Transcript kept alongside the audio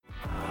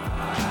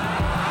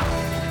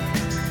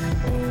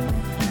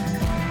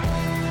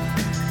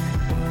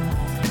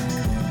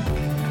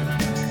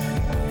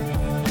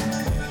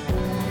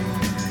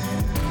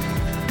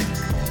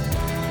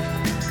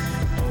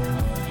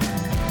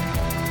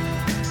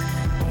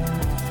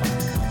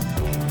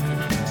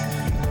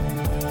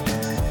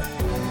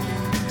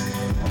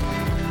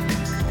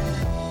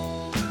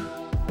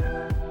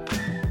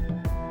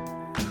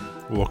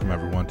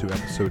to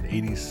episode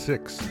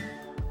 86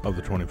 of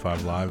the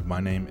 25 Live. My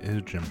name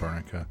is Jim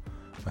Bernica.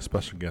 My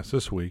special guest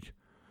this week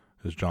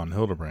is John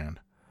Hildebrand.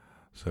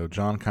 So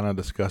John kind of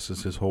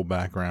discusses his whole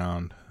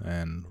background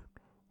and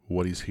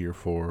what he's here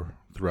for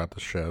throughout the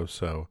show.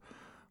 So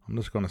I'm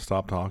just going to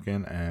stop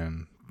talking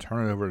and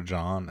turn it over to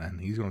John,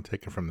 and he's going to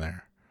take it from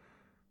there.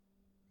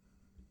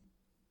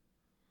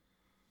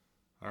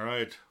 All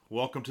right.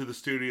 Welcome to the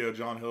studio,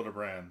 John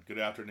Hildebrand. Good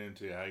afternoon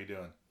to you. How you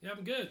doing? Yeah,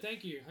 I'm good.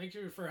 Thank you. Thank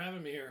you for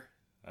having me here.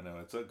 I know.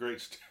 It's a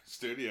great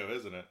studio,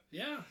 isn't it?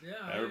 Yeah.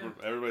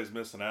 Everybody's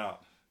missing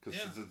out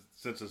because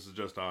since this is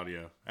just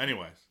audio.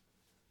 Anyways,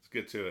 let's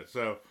get to it.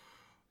 So,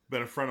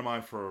 been a friend of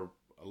mine for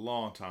a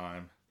long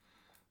time.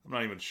 I'm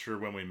not even sure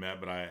when we met,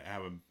 but I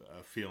have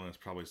a feeling it's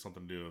probably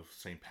something to do with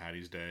St.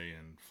 Patty's Day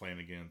and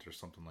Flanagan's or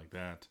something like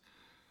that.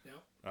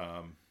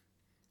 Yep.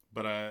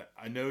 But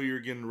I know you're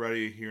getting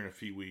ready here in a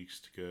few weeks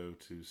to go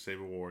to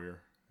Save a Warrior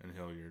in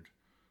Hilliard.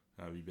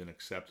 You've been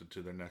accepted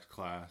to their next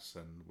class,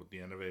 and with the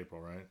end of April,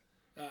 right?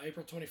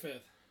 April 25th.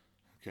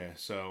 Okay,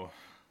 so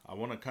I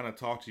want to kind of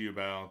talk to you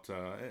about,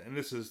 and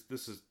this is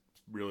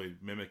really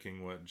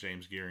mimicking what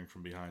James Gearing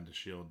from Behind the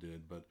Shield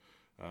did, but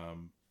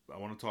I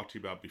want to talk to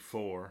you about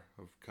before,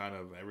 of kind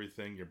of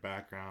everything, your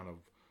background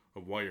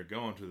of why you're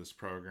going through this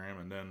program,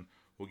 and then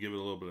we'll give it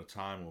a little bit of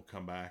time. We'll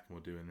come back and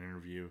we'll do an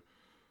interview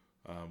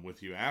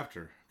with you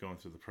after going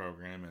through the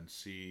program and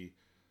see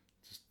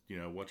just,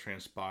 what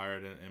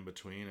transpired in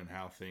between and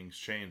how things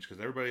changed.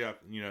 Because everybody,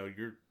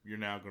 you're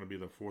now going to be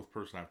the fourth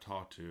person I've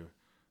talked to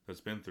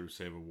that's been through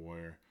Save a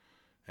Warrior,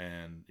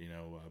 and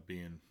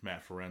being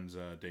Matt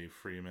Forenza, Dave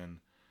Freeman,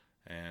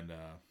 and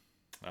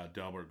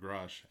Delbert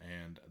Grush,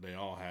 and they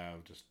all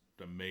have just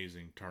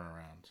amazing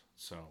turnarounds.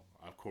 So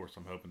of course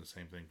I'm hoping the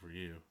same thing for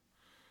you.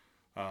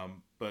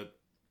 But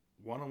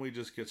why don't we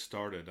just get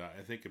started?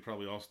 I think it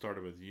probably all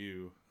started with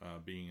you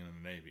being in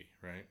the Navy,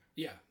 right?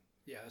 Yeah,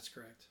 that's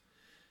correct.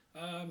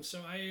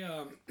 So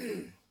I,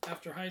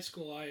 after high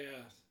school,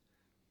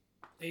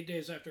 8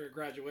 days after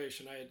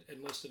graduation, I had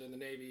enlisted in the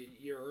Navy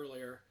a year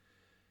earlier,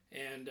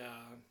 and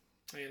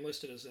I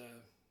enlisted as a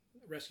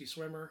rescue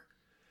swimmer.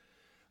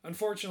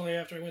 Unfortunately,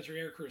 after I went through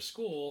aircrew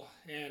school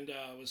and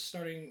was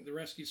starting the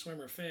rescue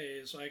swimmer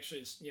phase, I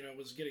actually,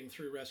 was getting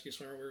through rescue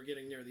swimmer. We were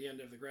getting near the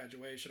end of the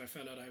graduation. I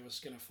found out I was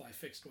going to fly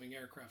fixed-wing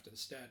aircraft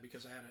instead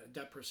because I had a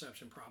depth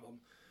perception problem.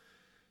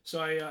 So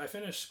I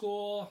finished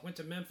school, went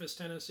to Memphis,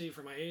 Tennessee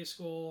for my A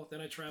school. Then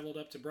I traveled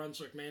up to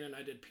Brunswick, Maine, and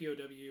I did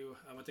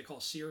POW, what they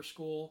call SEER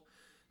school.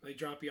 They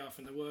drop you off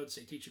in the woods.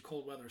 They teach you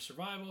cold weather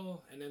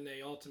survival, and then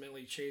they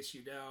ultimately chase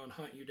you down,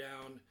 hunt you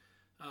down,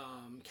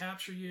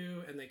 capture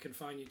you, and they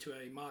confine you to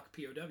a mock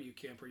POW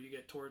camp where you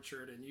get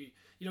tortured, and you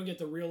don't get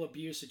the real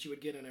abuse that you would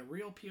get in a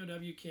real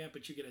POW camp,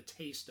 but you get a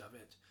taste of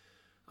it.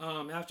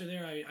 After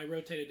there, I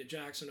rotated to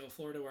Jacksonville,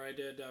 Florida, where I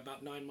did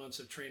about 9 months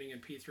of training in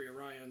P-3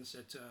 Orions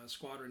at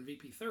Squadron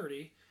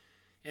VP-30.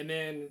 And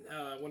then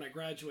when I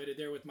graduated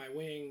there with my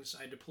wings,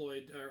 I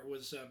deployed, or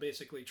was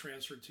basically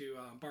transferred to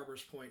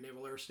Barbers Point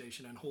Naval Air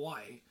Station in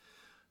Hawaii.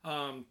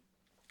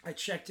 I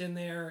checked in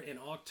there in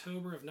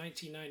October of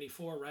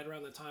 1994, right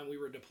around the time we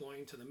were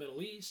deploying to the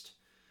Middle East.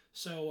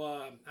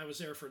 So I was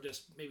there for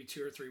just maybe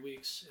 2 or 3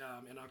 weeks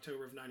in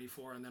October of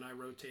 94, and then I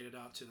rotated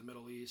out to the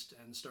Middle East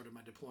and started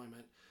my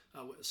deployment,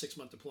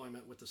 6-month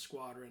deployment with the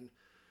squadron.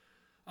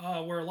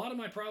 Where a lot of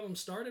my problems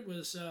started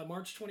was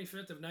March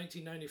 25th of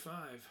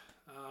 1995.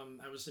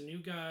 I was the new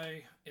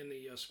guy in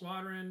the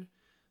squadron.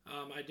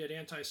 I did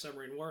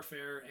anti-submarine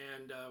warfare,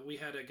 and we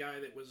had a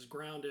guy that was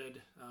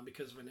grounded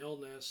because of an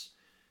illness.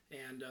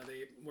 And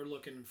they were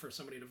looking for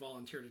somebody to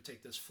volunteer to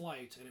take this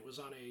flight. And it was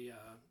on a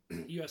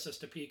USS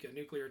Topeka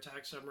nuclear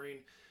attack submarine.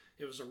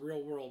 It was a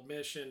real-world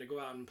mission to go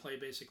out and play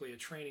basically a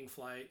training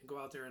flight, go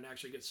out there and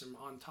actually get some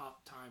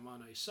on-top time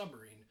on a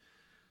submarine.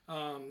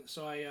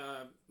 So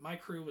my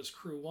crew was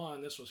Crew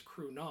 1. This was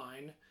Crew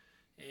 9.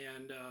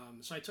 And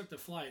so I took the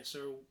flight.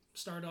 So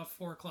started off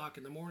 4 o'clock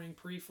in the morning,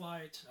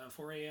 pre-flight,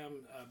 4 a.m.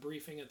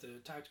 Briefing at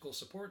the Tactical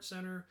Support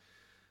Center.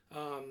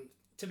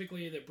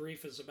 Typically, the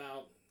brief is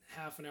about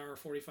half an hour,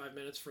 45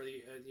 minutes for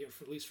the,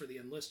 at least for the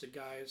enlisted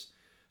guys.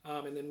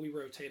 And then we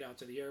rotate out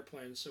to the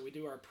airplane. So we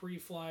do our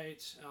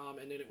pre-flight,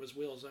 and then it was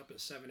wheels up at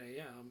 7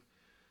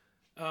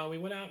 a.m. We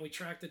went out and we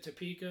tracked the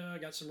Topeka. I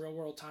got some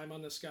real-world time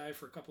on this guy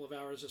for a couple of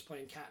hours just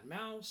playing cat and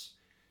mouse.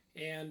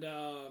 And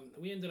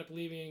we ended up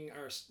leaving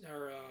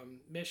our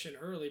mission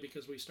early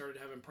because we started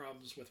having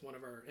problems with one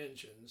of our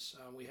engines.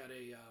 We had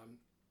a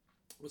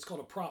what's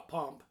called a prop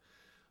pump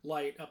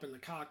light up in the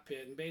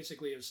cockpit, and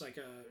basically it's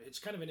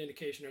kind of an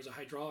indication there's a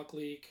hydraulic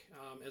leak,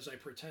 as I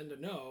pretend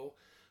to know.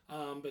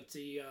 But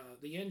the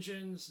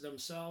engines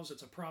themselves,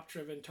 it's a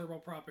prop-driven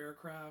turboprop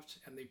aircraft,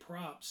 and the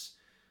props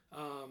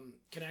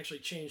can actually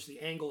change the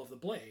angle of the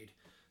blade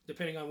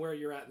depending on where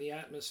you're at in the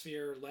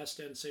atmosphere, less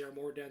dense air,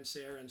 more dense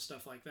air, and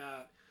stuff like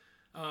that.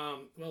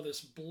 Well,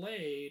 these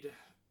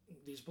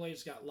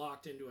blades got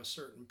locked into a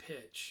certain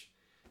pitch,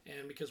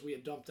 and because we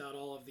had dumped out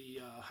all of the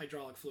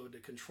hydraulic fluid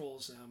that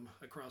controls them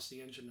across the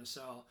engine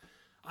nacelle,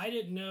 I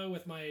didn't know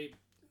with my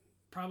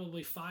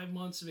probably 5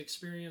 months of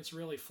experience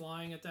really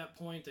flying at that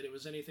point that it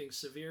was anything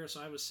severe.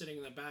 So I was sitting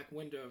in the back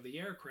window of the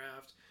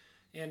aircraft,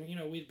 and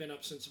we'd been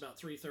up since about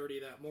 3:30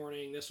 that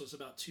morning. This was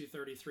about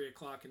 2:30, 3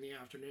 o'clock in the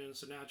afternoon.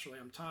 So naturally,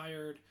 I'm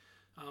tired.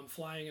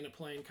 Flying in a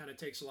plane kind of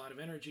takes a lot of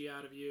energy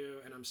out of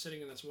you, and I'm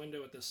sitting in this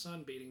window with the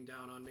sun beating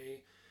down on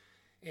me.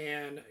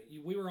 And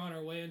we were on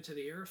our way into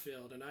the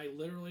airfield, and I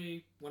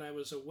literally, when I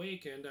was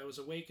awakened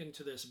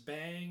to this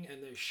bang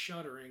and this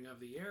shuddering of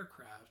the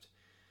aircraft.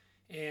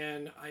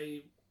 And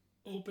I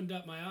opened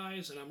up my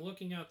eyes, and I'm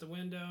looking out the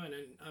window, and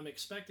I'm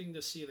expecting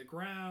to see the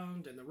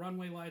ground and the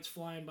runway lights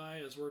flying by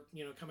as we're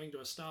coming to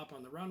a stop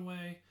on the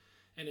runway.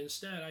 And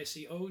instead, I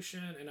see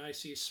ocean, and I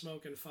see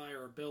smoke and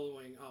fire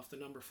billowing off the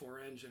number 4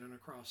 engine and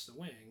across the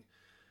wing.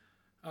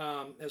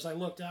 As I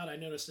looked out, I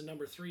noticed the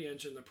number 3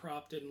 engine, the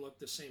prop didn't look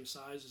the same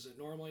size as it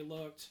normally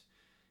looked.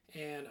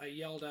 And I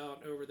yelled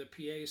out over the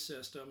PA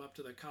system up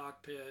to the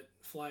cockpit,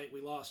 "Flight,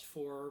 we lost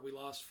 4,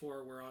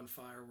 we're on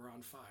fire, we're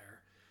on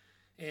fire."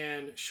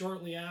 And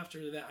shortly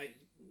after that,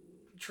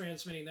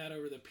 transmitting that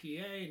over the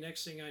PA,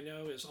 next thing I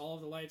know is all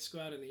of the lights go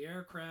out in the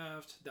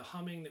aircraft. The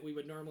humming that we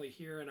would normally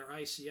hear in our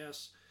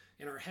ICS,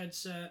 in our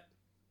headset,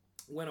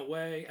 went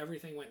away.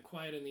 Everything went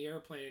quiet in the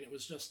airplane, and it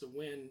was just the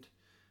wind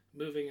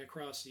moving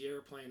across the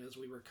airplane as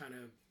we were kind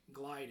of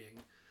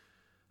gliding.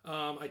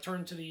 I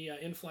turned to the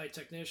in-flight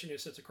technician who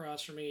sits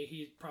across from me.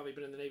 He'd probably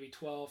been in the Navy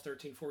 12,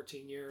 13,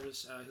 14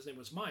 years. His name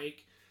was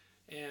Mike.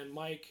 And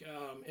Mike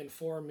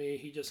informed me,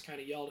 he just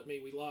kind of yelled at me,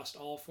 "We lost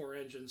all 4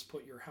 engines,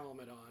 put your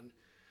helmet on."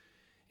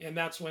 And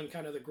that's when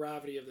kind of the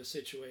gravity of the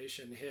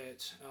situation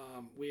hit.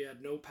 We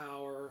had no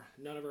power,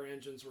 none of our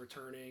engines were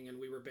turning, and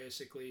we were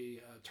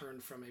basically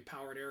turned from a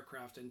powered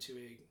aircraft into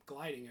a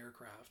gliding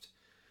aircraft.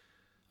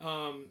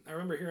 I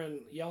remember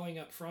hearing yelling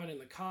up front in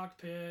the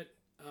cockpit.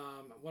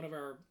 One of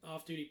our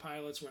off-duty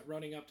pilots went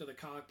running up to the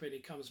cockpit. He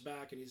comes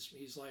back, and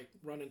he's like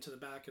running to the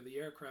back of the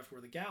aircraft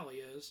where the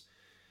galley is,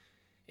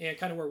 and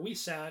kind of where we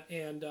sat,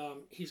 and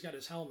he's got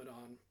his helmet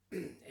on.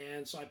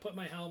 And so I put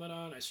my helmet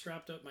on, I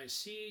strapped up my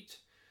seat,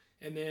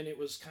 and then it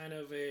was kind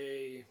of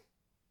and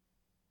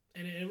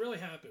it really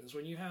happens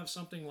when you have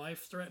something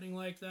life-threatening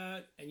like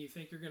that and you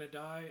think you're going to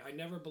die. I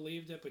never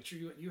believed it, but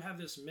you have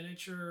this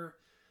miniature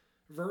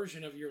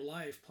version of your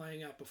life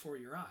playing out before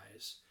your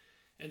eyes.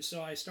 And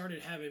so I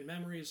started having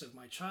memories of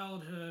my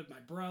childhood, my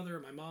brother,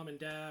 my mom and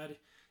dad,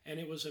 and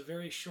it was a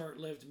very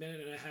short-lived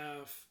minute and a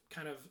half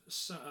kind of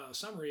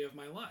summary of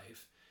my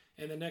life.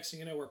 And the next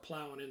thing you know, we're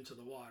plowing into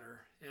the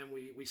water, and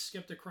we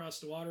skipped across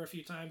the water a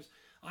few times.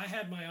 I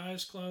had my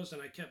eyes closed,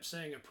 and I kept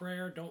saying a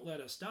prayer, "Don't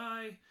let us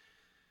die."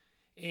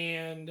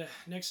 And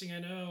next thing I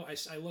know,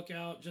 I look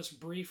out just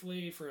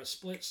briefly for a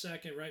split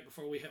second right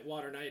before we hit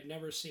water, and I had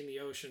never seen the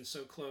ocean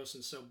so close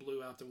and so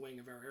blue out the wing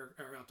of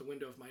out the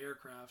window of my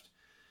aircraft.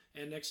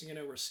 And next thing you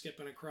know, we're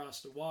skipping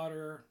across the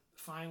water.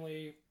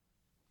 Finally,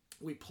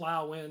 we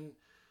plow in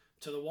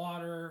to the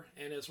water,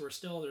 and as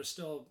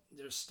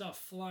there's stuff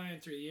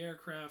flying through the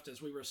aircraft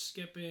as we were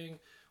skipping,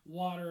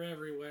 water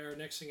everywhere.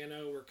 Next thing I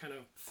know, we're kind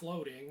of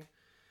floating,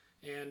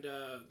 and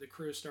the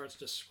crew starts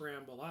to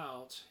scramble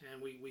out,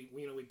 and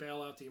we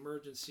bail out the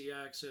emergency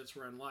exits.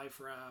 We're in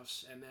life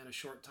rafts, and then a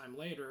short time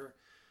later,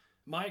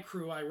 my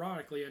crew,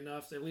 ironically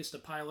enough, at least the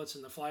pilots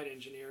and the flight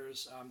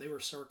engineers, they were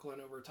circling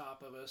over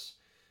top of us.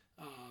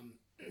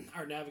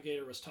 Our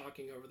navigator was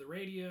talking over the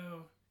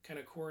radio, kind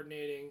of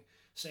coordinating,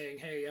 saying,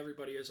 "Hey,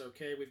 everybody is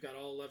okay. We've got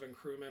all 11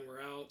 crewmen.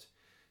 We're out."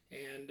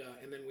 And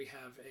then we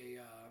have a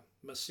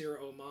Masira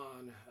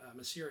Oman,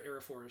 Masira Air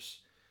Force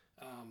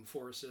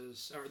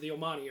forces, or the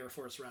Omani Air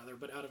Force rather,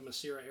 but out of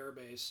Masira Air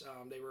Base.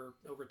 They were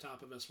over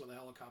top of us with a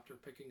helicopter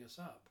picking us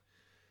up.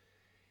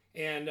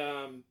 And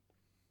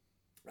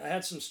I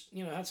had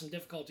some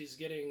difficulties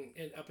getting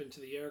up into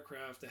the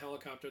aircraft. The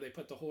helicopter, they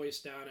put the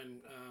hoist down,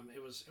 and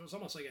it was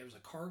almost like it was a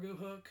cargo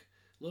hook,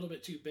 a little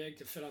bit too big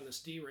to fit on this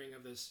D-ring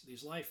of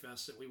these life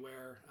vests that we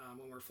wear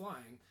when we're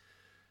flying.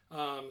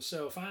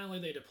 So finally,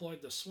 they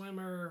deployed the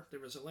swimmer. There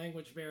was a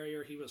language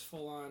barrier. He was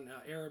full on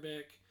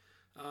Arabic,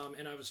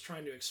 and I was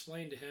trying to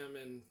explain to him,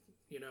 and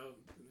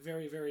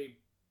very, very,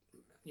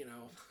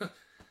 no,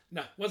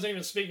 wasn't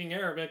even speaking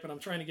Arabic, but I'm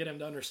trying to get him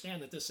to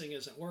understand that this thing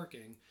isn't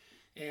working.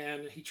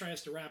 And he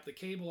tries to wrap the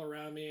cable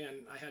around me,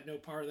 and I had no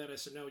part of that. I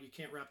said, "No, you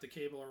can't wrap the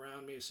cable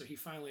around me." So he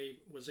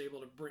finally was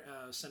able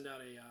to send out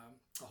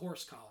a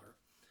horse collar,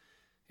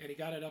 and he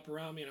got it up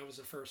around me, and I was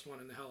the first one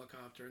in the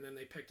helicopter. And then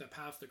they picked up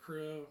half the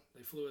crew.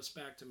 They flew us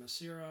back to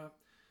Masira,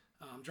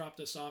 dropped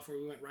us off where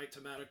we went right to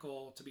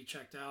medical to be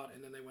checked out,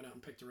 and then they went out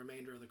and picked the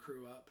remainder of the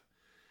crew up.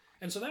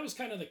 And so that was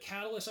kind of the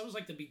catalyst. That was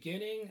like the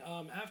beginning.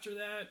 After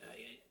that,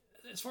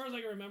 as far as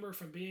I can remember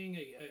from being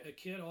a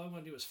kid, all I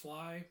wanted to do was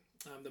fly.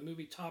 The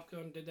movie Top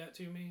Gun did that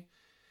to me.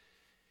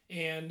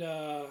 And,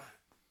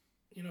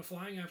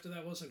 flying after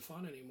that wasn't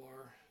fun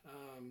anymore.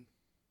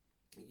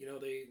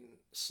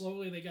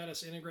 They got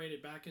us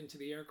integrated back into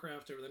the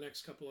aircraft over the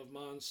next couple of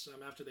months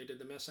after they did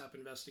the mishap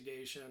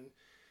investigation.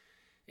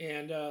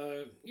 And,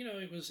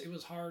 it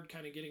was hard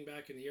kind of getting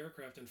back in the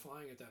aircraft and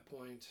flying at that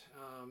point.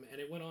 And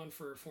it went on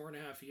for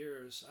 4.5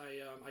 years.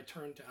 I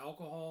turned to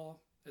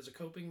alcohol. as a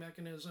coping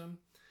mechanism.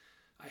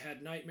 I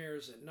had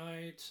nightmares at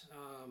night.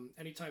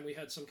 Anytime we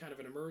had some kind of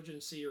an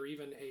emergency or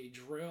even a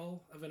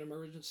drill of an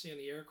emergency in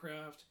the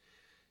aircraft,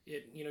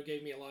 it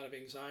gave me a lot of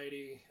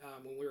anxiety.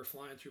 When we were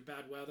flying through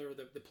bad weather,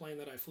 the plane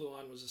that I flew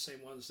on was the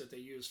same ones that they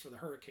used for the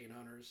hurricane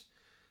hunters.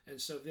 And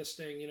so this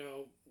thing,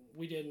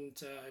 we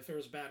didn't, if there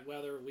was bad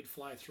weather, we'd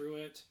fly through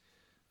it.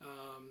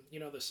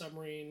 The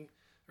submarine,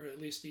 or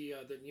at least the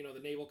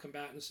naval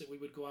combatants that we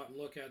would go out and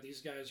look at, these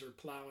guys are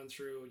plowing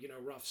through,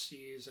 rough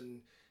seas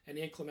and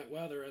inclement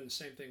weather, and the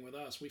same thing with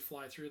us. We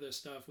fly through this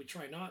stuff. We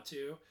try not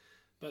to,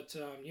 but,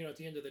 at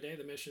the end of the day,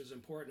 the mission is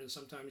important, and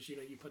sometimes,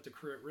 you put the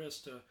crew at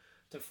risk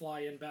to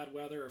fly in bad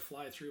weather or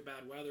fly through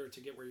bad weather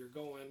to get where you're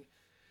going.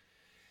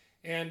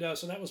 And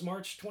so that was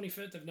March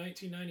 25th of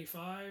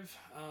 1995.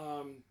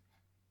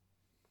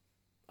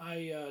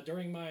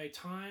 During my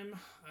time,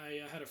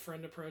 I had a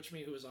friend approach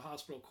me who was a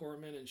hospital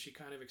corpsman, and she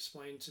kind of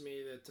explained to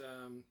me that,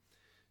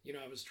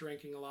 I was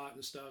drinking a lot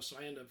and stuff, so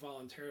I ended up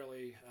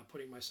voluntarily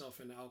putting myself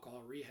into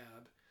alcohol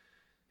rehab.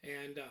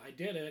 And I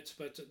did it,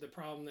 but the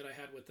problem that I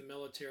had with the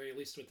military, at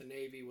least with the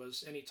Navy,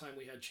 was anytime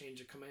we had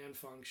change of command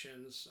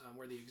functions,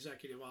 where the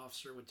executive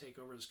officer would take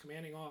over as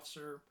commanding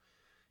officer,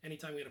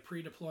 anytime we had a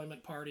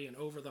pre-deployment party, an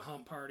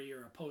over-the-hump party,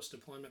 or a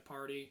post-deployment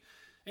party,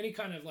 any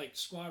kind of like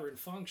squadron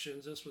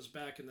functions, this was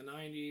back in the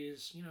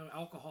 90s,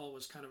 alcohol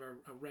was kind of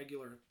a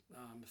regular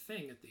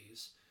thing at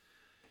these.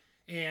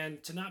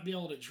 And to not be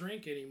able to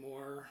drink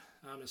anymore,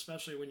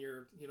 especially when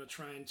you're,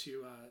 trying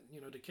to,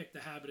 to kick the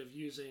habit of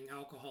using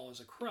alcohol as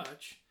a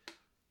crutch,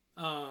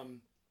 I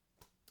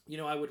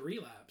would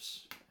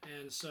relapse.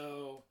 And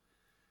so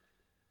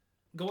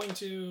going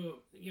to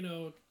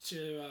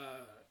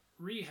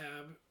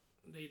rehab,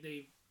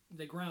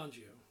 they ground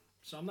you.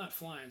 So I'm not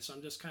flying, so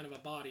I'm just kind of a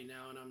body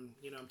now, and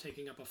I'm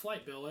taking up a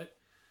flight billet.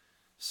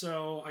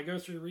 So I go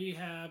through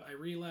rehab, I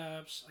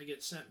relapse, I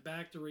get sent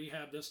back to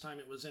rehab. This time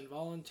it was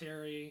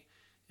involuntary,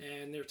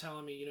 and they're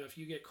telling me, if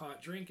you get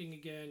caught drinking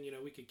again,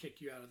 we could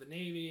kick you out of the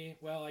Navy.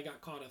 Well, I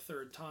got caught a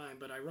third time,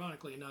 but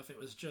ironically enough, it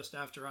was just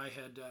after I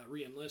had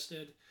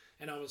re-enlisted,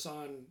 and I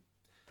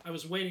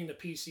was waiting to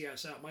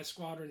PCS out. My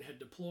squadron had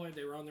deployed,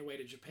 they were on their way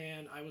to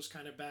Japan. I was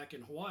kind of back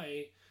in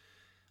Hawaii.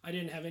 I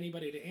didn't have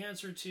anybody to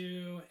answer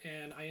to,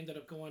 and I ended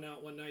up going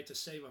out one night to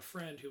save a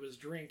friend who was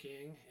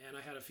drinking, and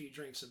I had a few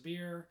drinks of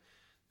beer,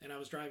 and I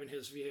was driving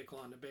his vehicle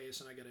on the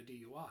base, and I got a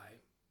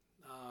DUI.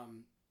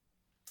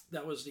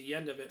 That was the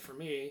end of it for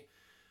me.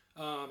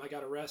 I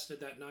got arrested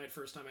that night,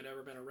 first time I'd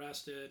ever been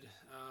arrested.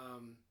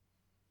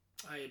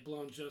 I had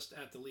blown just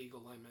at the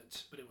legal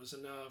limit, but it was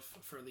enough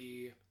for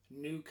the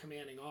new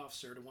commanding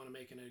officer to want to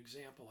make an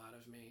example out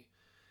of me.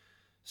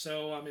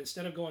 So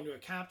instead of going to a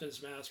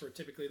captain's mast, where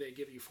typically they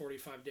give you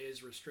 45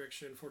 days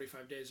restriction,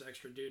 45 days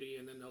extra duty,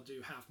 and then they'll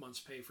do half month's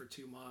pay for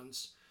 2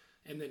 months,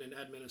 and then an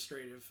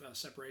administrative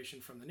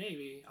separation from the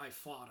Navy, I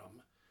fought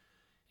them.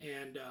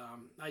 And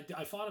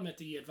I fought him at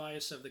the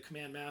advice of the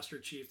command master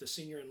chief, the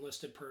senior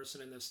enlisted person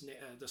in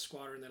the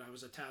squadron that I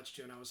was attached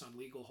to, and I was on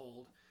legal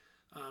hold.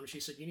 She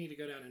said, you need to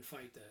go down and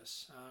fight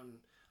this.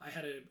 I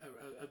had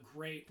a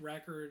great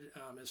record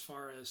as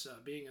far as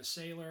being a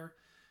sailor.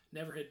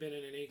 Never had been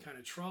in any kind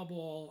of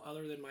trouble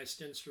other than my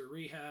stints through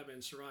rehab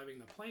and surviving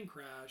the plane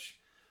crash.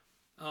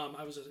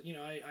 I was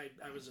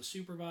a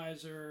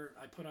supervisor.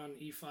 I put on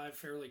E5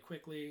 fairly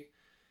quickly,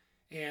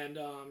 and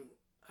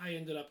I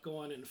ended up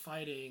going and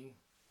fighting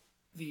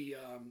the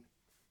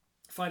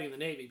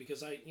Navy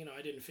because I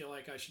didn't feel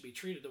like I should be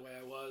treated the way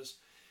I was.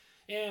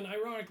 And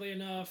ironically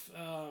enough,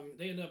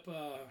 they ended up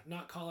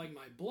not calling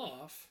my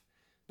bluff.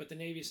 But the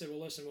Navy said,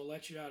 well, listen, we'll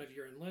let you out of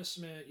your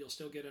enlistment. You'll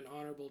still get an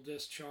honorable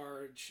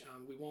discharge.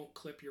 We won't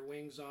clip your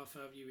wings off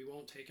of you. We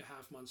won't take a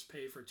half month's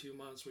pay for 2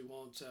 months. We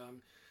won't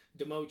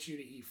demote you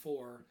to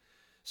E4.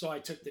 So I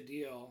took the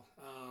deal,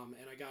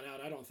 and I got out.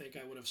 I don't think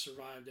I would have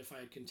survived if I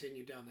had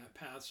continued down that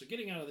path. So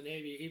getting out of the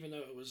Navy, even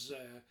though it was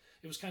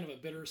kind of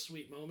a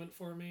bittersweet moment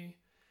for me.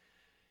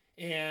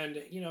 And,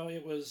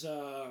 it was,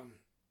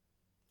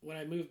 when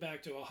I moved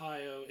back to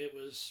Ohio, it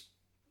was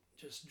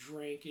just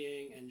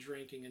drinking and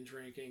drinking and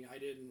drinking. I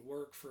didn't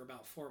work for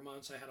about 4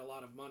 months. I had a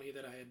lot of money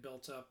that I had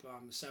built up,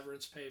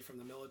 severance pay from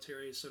the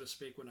military, so to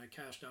speak, when I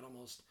cashed out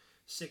almost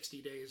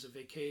 60 days of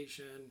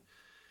vacation.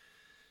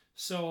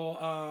 So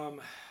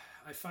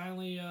I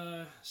finally,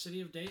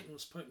 City of Dayton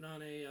was putting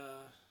on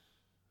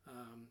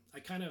I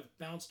kind of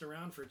bounced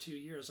around for 2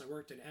 years. I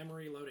worked at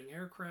Emory loading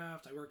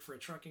aircraft. I worked for a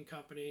trucking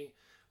company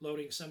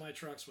loading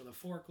semi-trucks with a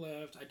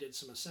forklift. I did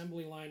some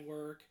assembly line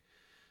work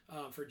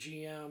for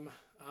GM.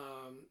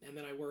 And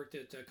then I worked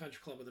at Country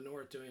Club of the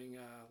North doing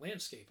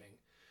landscaping.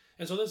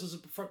 And so this is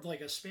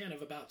like a span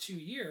of about 2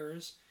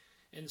 years.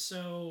 And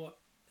so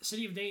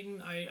City of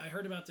Dayton, I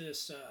heard about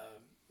this,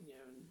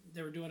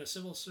 they were doing a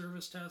civil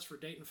service test for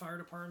Dayton Fire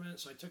Department.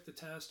 So I took the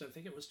test, I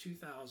think it was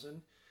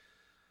 2000.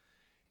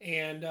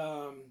 And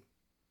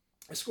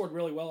I scored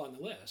really well on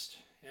the list.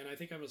 And I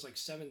think I was like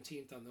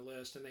 17th on the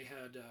list. And they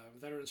had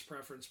veterans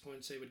preference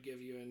points they would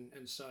give you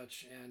and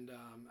such. And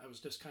I was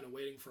just kind of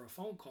waiting for a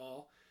phone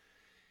call.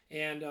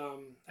 And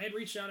I had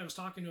reached out. I was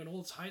talking to an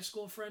old high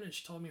school friend, and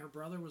she told me her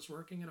brother was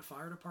working in a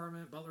fire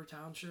department, Butler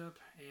Township,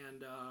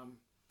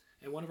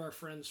 and one of our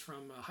friends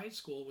from high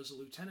school was a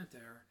lieutenant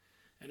there,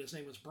 and his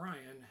name was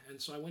Brian.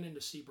 And so I went in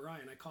to see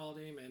Brian. I called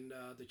him, and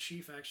the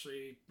chief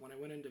actually, when I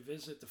went in to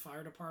visit the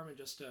fire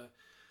department,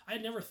 I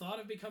had never thought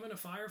of becoming a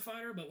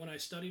firefighter, but when I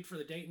studied for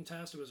the Dayton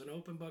test, it was an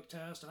open book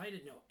test, and I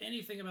didn't know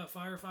anything about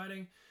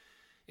firefighting.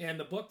 And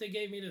the book they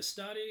gave me to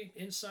study,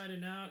 inside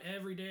and out,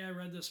 every day I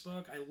read this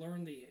book. I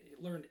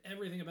learned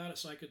everything about it,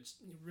 so I could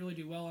really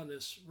do well on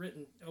this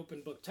written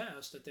open book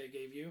test that they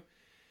gave you.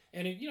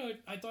 And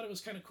I thought it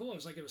was kind of cool. It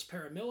was like it was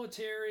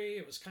paramilitary.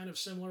 It was kind of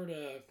similar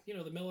to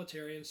the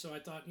military, and so I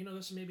thought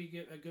this may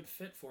be a good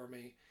fit for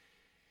me.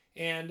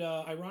 And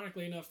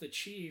ironically enough, the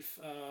chief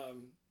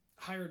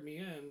hired me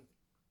in.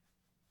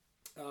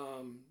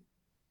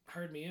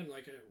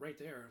 Like right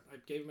there. I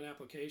gave him an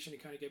application. He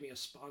kind of gave me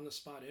a on the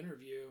spot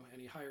interview,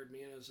 and he hired me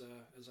in as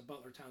a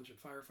Butler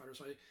Township firefighter.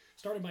 So I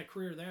started my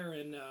career there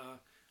in I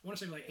want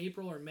to say like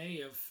April or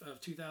May of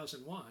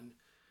 2001.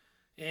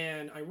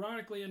 And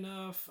ironically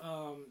enough,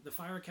 the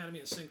fire academy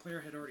at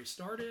Sinclair had already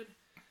started,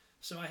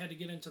 so I had to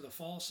get into the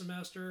fall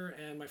semester.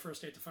 And my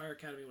first day at the fire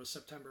academy was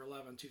September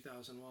 11,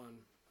 2001,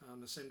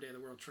 the same day the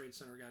World Trade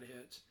Center got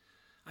hit.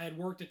 I had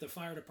worked at the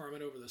fire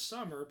department over the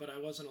summer, but I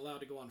wasn't allowed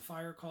to go on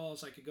fire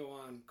calls. I could go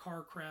on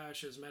car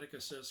crashes, medic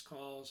assist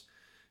calls,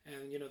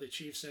 and the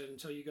chief said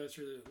until you go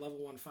through the level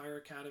 1 fire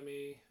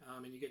academy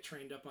and you get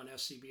trained up on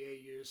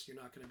SCBA use,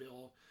 you're not going to be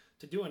able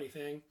to do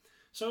anything.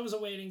 So it was a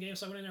waiting game.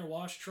 So I went in there,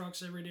 washed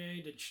trucks every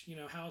day, did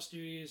house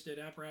duties, did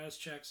apparatus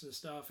checks and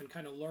stuff, and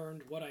kind of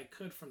learned what I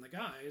could from the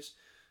guys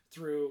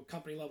through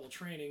company level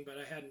training. But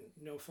I had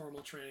no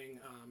formal training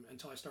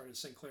until I started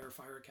Sinclair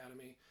Fire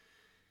Academy,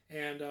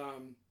 and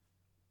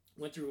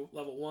went through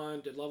level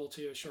 1, did level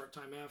 2 a short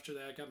time after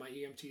that, got my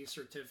EMT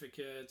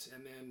certificate,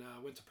 and then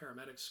went to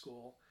paramedic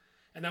school.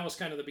 And that was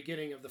kind of the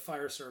beginning of the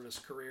fire service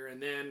career.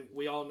 And then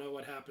we all know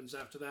what happens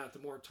after that. The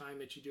more time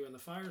that you do in the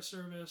fire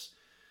service,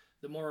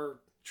 the more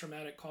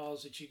traumatic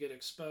calls that you get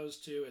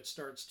exposed to, it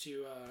starts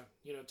to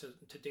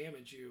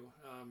damage you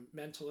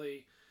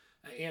mentally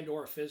and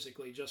or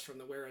physically, just from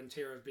the wear and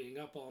tear of being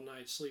up all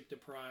night, sleep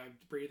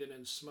deprived, breathing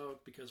in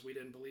smoke because we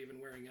didn't believe in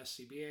wearing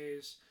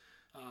SCBAs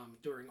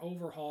during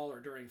overhaul or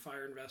during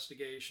fire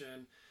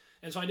investigation.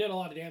 And so I did a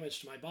lot of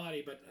damage to my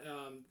body. But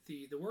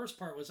the worst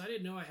part was I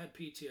didn't know I had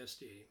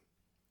PTSD.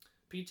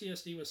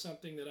 PTSD was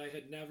something that I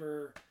had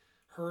never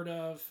heard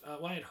of.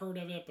 I had heard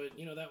of it, but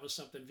that was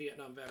something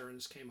Vietnam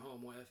veterans came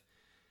home with.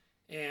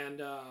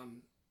 And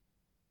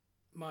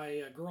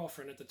my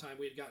girlfriend at the time,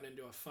 we had gotten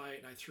into a fight,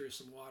 and I threw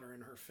some water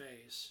in her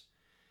face.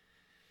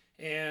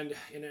 And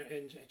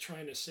in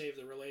trying to save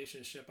the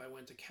relationship, I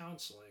went to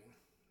counseling.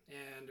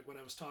 And when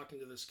I was talking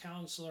to this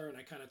counselor, and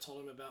I kind of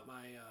told him about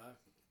my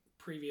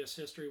previous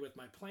history with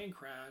my plane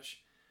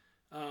crash,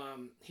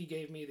 he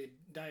gave me the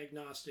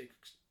diagnostic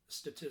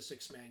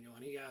statistics manual,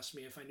 and he asked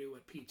me if I knew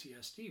what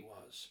PTSD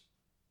was.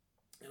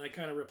 And I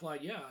kind of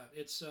replied, yeah,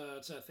 it's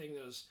a thing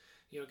those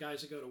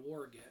guys that go to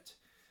war get.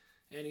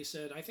 And he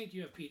said, I think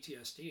you have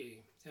PTSD.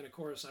 And of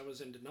course I was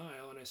in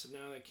denial, and I said,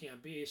 no, that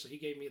can't be. So he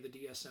gave me the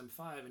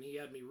DSM-5, and he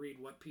had me read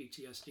what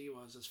PTSD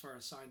was as far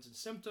as signs and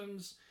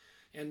symptoms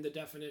and the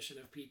definition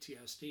of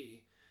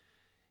PTSD.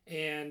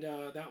 And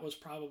that was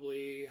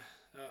probably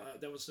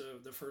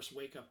the first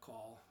wake-up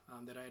call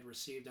that I had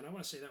received. And I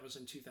want to say that was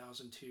in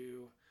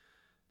 2002.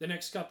 The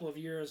next couple of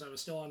years, I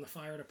was still on the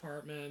fire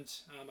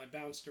department. I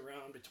bounced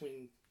around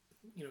between,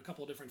 a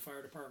couple of different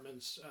fire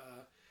departments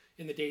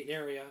in the Dayton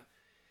area.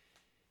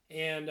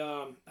 And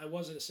I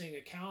wasn't seeing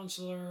a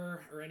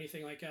counselor or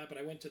anything like that, but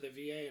I went to the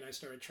VA and I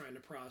started trying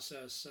to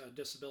process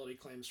disability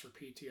claims for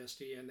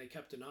PTSD, and they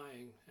kept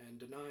denying and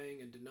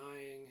denying and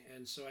denying.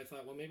 And so I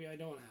thought, well, maybe I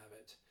don't have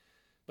it.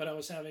 But I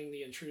was having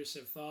the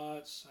intrusive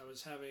thoughts. I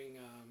was having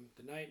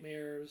the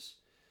nightmares.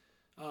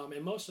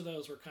 And most of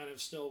those were kind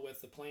of still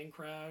with the plane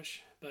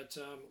crash. But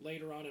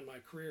later on in my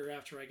career,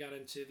 after I got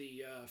into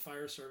the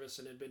fire service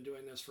and had been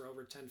doing this for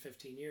over 10,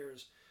 15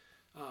 years,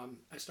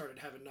 I started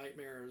having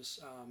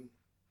nightmares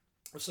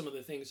of some of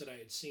the things that I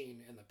had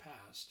seen in the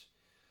past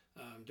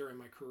during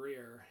my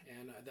career.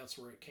 And that's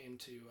where it came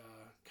to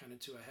kind of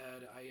to a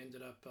head. I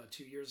ended up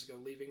 2 years ago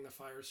leaving the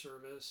fire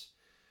service.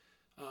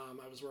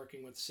 I was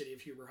working with the city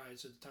of Huber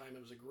Heights at the time.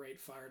 It was a great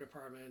fire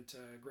department,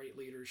 great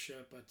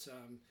leadership, but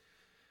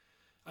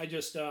I've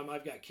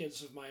got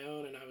kids of my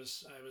own, and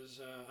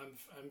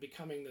I'm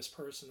becoming this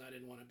person I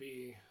didn't want to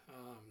be.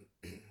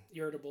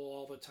 Irritable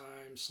all the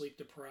time, sleep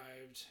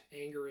deprived,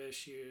 anger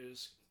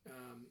issues.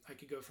 I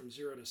could go from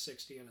 0 to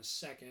 60 in a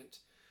second.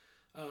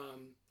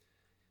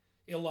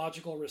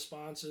 Illogical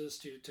responses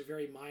to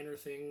very minor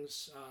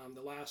things.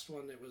 The last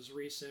one that was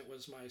recent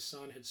was my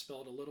son had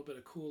spilled a little bit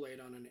of Kool-Aid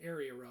on an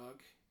area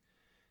rug,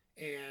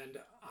 and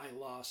I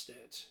lost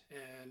it.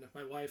 And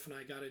my wife and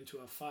I got into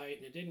a fight,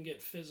 and it didn't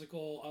get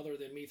physical other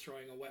than me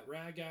throwing a wet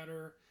rag at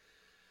her.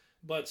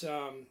 But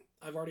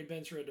I've already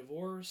been through a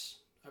divorce.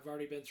 I've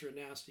already been through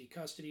a nasty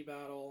custody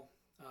battle.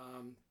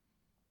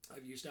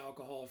 I've used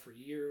alcohol for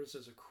years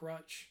as a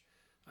crutch.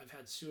 I've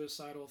had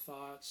suicidal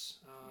thoughts.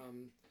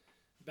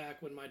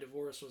 Back when my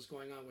divorce was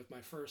going on with my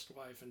first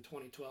wife in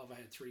 2012, I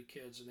had 3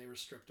 kids and they were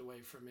stripped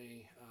away from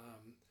me.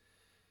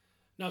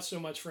 Not so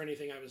much for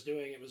anything I was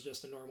doing, it was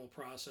just a normal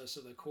process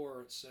of the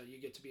courts. You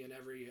get to be an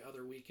every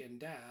other weekend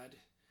dad.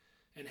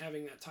 And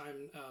having that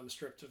time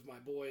stripped of my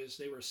boys,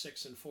 they were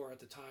 6 and 4 at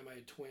the time. I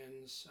had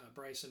twins,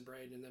 Bryce and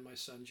Braden, and then my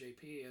son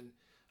JP, and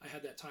I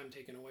had that time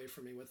taken away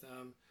from me with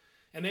them.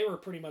 And they were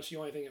pretty much the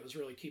only thing that was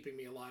really keeping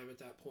me alive at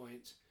that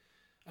point.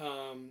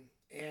 And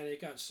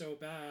it got so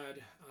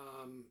bad,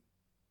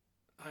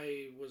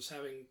 I was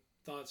having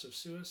thoughts of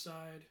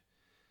suicide.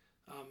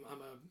 I'm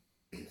a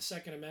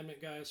Second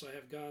Amendment guy, so I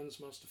have guns.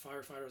 Most of the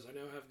firefighters I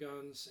know have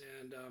guns.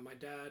 And my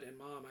dad and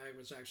mom, I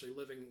was actually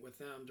living with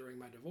them during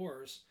my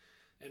divorce,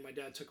 and my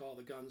dad took all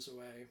the guns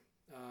away.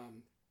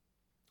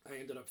 I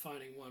ended up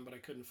finding one, but I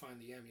couldn't find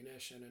the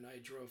ammunition, and I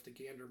drove to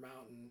Gander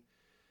Mountain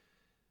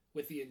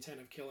with the intent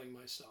of killing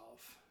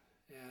myself.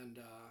 And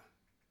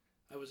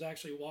I was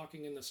actually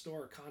walking in the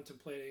store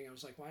contemplating. I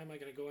was like, why am I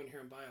going to go in here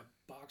and buy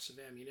a box of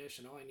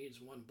ammunition? All I need is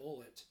 1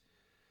 bullet.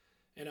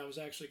 And I was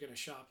actually going to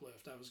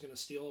shoplift. I was going to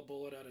steal a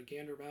bullet out of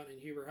Gander Mountain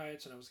in Huber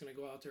Heights, and I was going to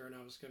go out there and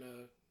I was going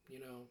to,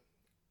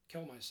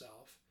 kill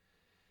myself.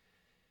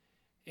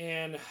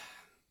 And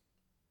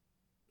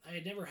I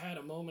had never had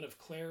a moment of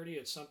clarity.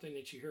 It's something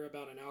that you hear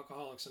about in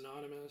Alcoholics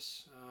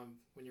Anonymous.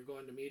 When you're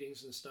going to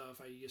meetings and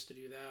stuff, I used to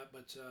do that.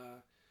 But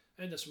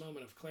I had this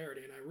moment of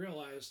clarity, and I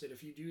realized that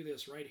if you do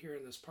this right here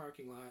in this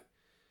parking lot,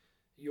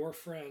 your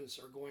friends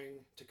are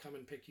going to come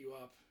and pick you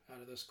up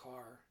out of this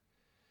car.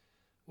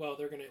 Well,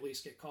 they're going to at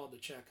least get called to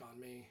check on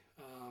me.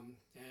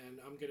 And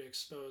I'm going to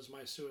expose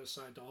my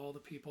suicide to all the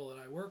people that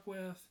I work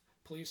with,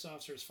 police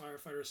officers,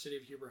 firefighters, City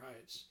of Huber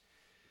Heights.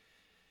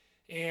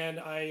 And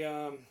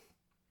I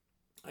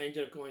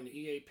ended up going to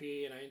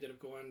EAP, and I ended up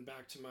going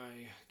back to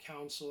my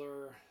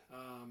counselor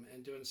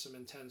and doing some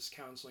intense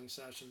counseling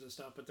sessions and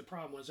stuff. But the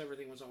problem was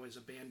everything was always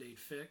a Band-Aid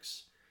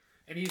fix.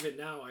 And even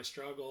now I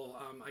struggle.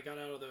 I got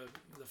out of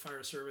the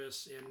fire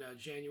service in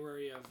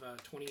January of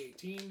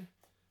 2018.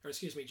 Or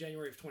excuse me,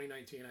 January of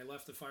 2019. I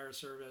left the fire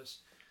service.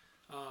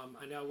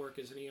 I now work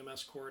as an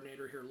EMS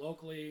coordinator here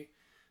locally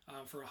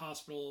for a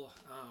hospital,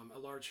 a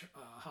large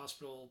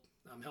hospital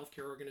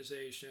healthcare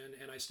organization.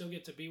 And I still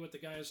get to be with the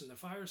guys in the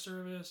fire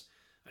service.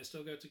 I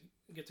still get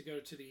to go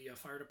to the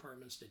fire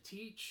departments to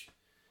teach.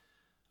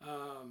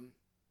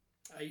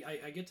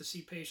 I get to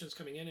see patients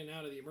coming in and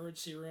out of the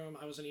emergency room.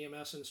 I was an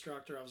EMS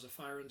instructor. I was a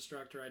fire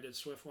instructor. I did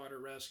swiftwater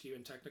rescue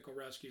and technical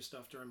rescue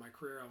stuff during my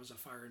career. I was a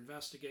fire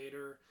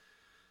investigator.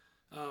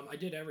 I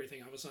did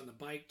everything. I was on the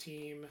bike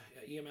team,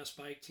 EMS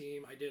bike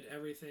team. I did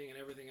everything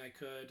I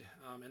could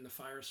in the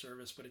fire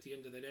service. But at the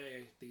end of the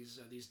day,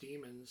 these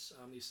demons,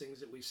 these things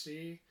that we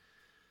see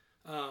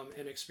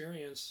and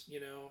experience,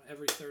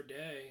 every third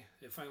day,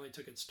 it finally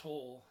took its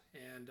toll.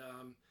 And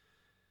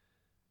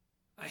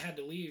I had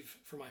to leave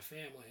for my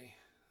family.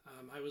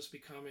 I was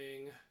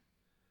becoming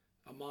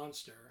a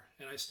monster,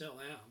 and I still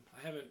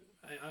am.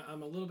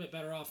 I'm a little bit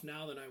better off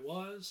now than I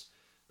was.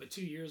 But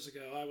 2 years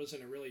ago, I was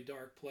in a really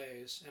dark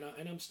place,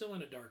 and I'm still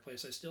in a dark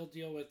place. I still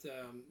deal with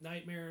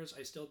nightmares.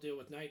 I still deal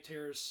with night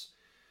terrors,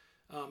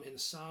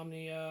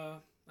 insomnia.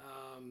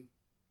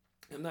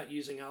 I'm not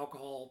using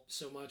alcohol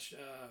so much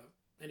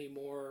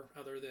anymore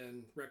other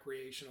than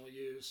recreational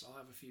use. I'll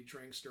have a few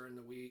drinks during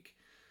the week.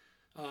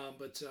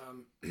 But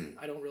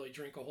I don't really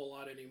drink a whole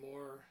lot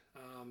anymore.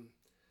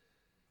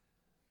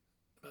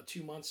 About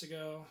 2 months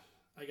ago,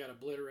 I got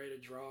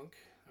obliterated drunk.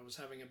 I was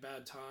having a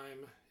bad time,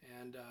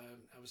 and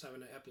I was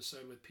having an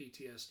episode with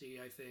PTSD,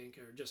 I think,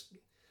 or just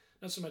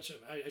not so much,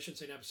 I shouldn't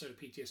say an episode of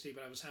PTSD,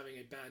 but I was having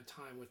a bad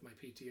time with my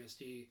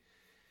PTSD.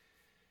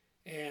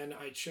 And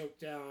I choked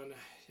down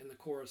in the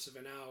course of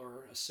an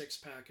hour a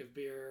 6-pack of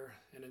beer,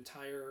 an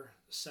entire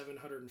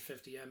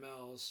 750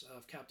 mLs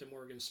of Captain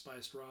Morgan's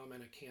spiced rum,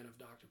 and a can of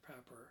Dr.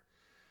 Pepper.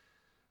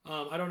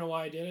 I don't know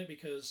why I did it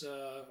because,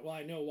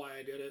 I know why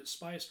I did it.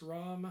 Spiced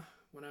rum,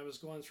 when I was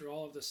going through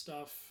all of this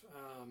stuff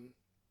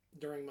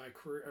during my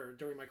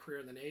career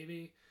in the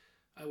Navy,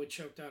 I would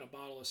choke down a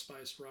bottle of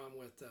spiced rum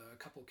with a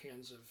couple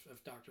cans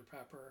of Dr.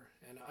 Pepper.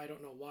 And I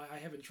don't know why. I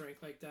haven't drank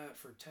like that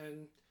for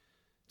 10,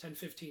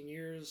 15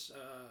 years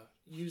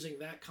using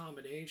that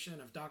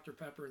combination of Dr.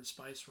 Pepper and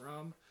spiced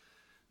rum.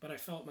 But I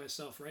felt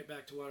myself right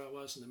back to what I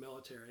was in the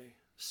military.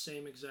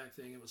 Same exact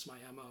thing. It was my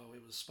MO.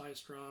 It was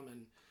spiced rum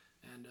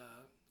and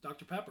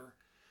Dr. Pepper.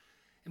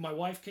 And my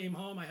wife came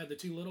home. I had the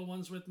 2 little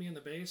ones with me in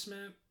the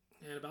basement.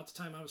 And about the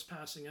time I was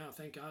passing out,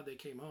 thank God they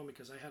came home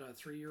because I had a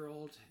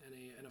 3-year-old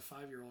and a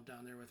 5-year-old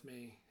down there with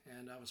me.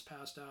 And I was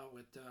passed out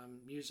with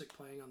music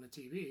playing on the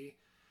TV.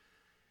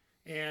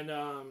 And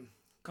a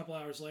couple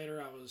hours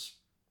later, I was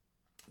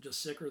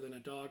just sicker than a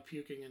dog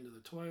puking into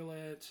the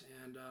toilet.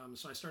 And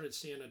so I started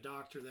seeing a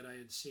doctor that I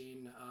had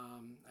seen.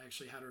 I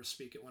actually had her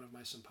speak at one of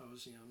my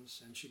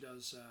symposiums. And she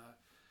does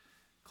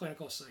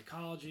clinical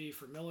psychology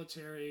for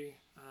military,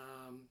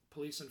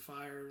 police and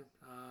fire.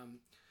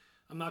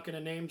 I'm not going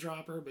to name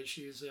drop her, but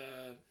she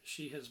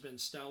has been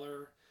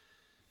stellar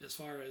as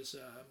far as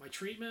my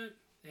treatment.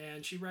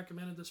 and she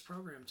recommended this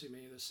program to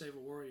me, the Save a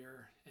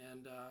Warrior.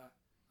 And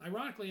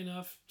ironically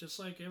enough, just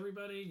like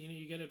everybody,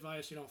 you get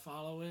advice, you don't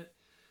follow it.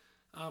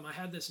 I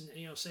had this,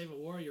 Save a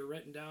Warrior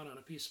written down on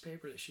a piece of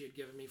paper that she had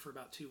given me for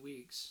about 2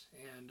 weeks.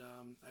 And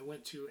I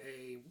went to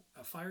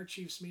a fire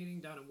chiefs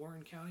meeting down in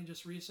Warren County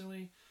just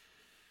recently.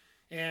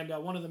 And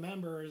one of the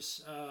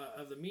members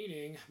of the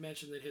meeting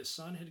mentioned that his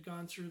son had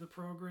gone through the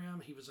program.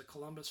 He was a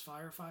Columbus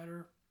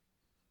firefighter.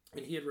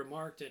 And he had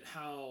remarked at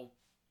how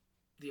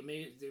the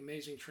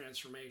amazing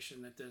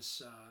transformation that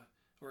this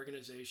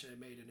organization had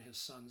made in his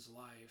son's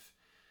life.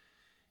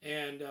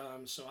 And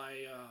so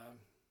I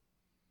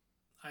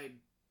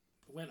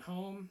went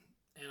home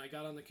and I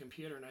got on the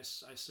computer and I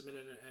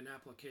submitted an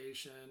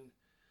application.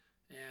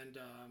 And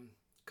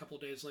a couple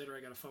of days later,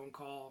 I got a phone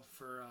call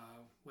for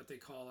what they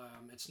call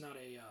it's not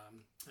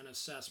an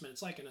assessment.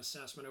 It's like an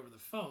assessment over the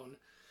phone,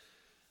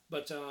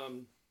 but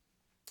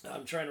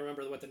I'm trying to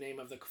remember what the name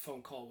of the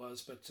phone call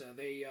was. But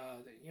they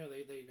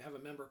have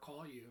a member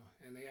call you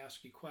and they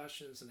ask you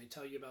questions and they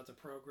tell you about the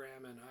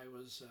program. And I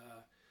was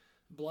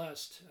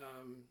blessed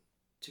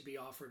to be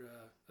offered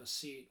a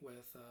seat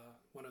with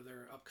one of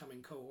their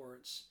upcoming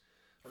cohorts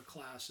or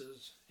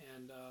classes.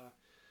 And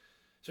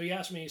so he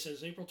asked me, he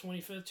says, April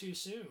 25th, too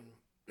soon?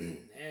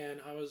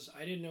 And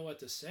I didn't know what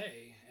to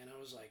say. And I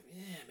was like,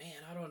 yeah, man,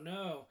 I don't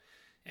know.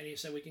 And he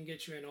said, we can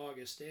get you in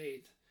August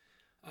 8th.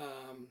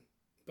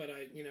 But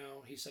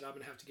he said, I'm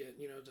going to have to get,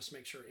 just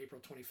make sure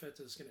April 25th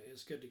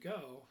is good to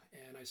go.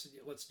 And I said,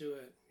 yeah, let's do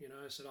it.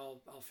 I said,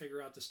 I'll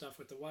figure out the stuff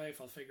with the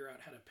wife. I'll figure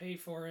out how to pay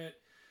for it.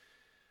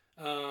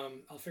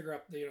 I'll figure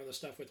out the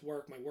stuff with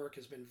work. My work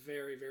has been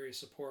very, very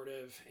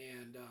supportive,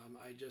 and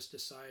I just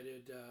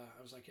decided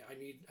I was like, I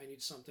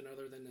need something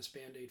other than this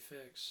Band-Aid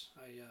fix.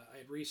 I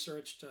had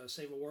researched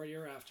Save a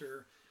Warrior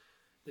after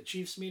the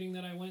Chiefs meeting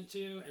that I went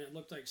to, and it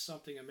looked like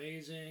something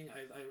amazing.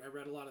 I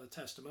read a lot of the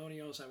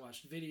testimonials. I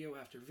watched video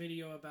after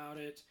video about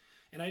it,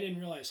 and I didn't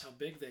realize how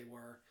big they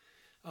were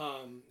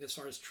as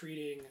far as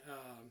treating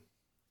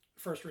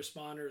first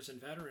responders and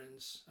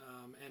veterans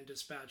and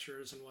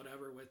dispatchers and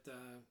whatever with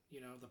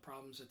the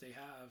problems that they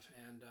have,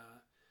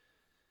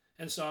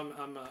 and so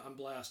I'm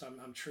blessed.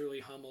 I'm truly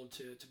humbled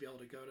to be able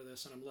to go to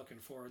this, and I'm looking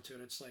forward to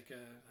it. It's like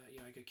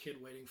like a kid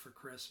waiting for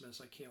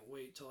Christmas. I can't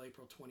wait till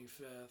April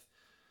 25th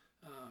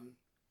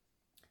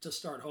to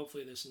start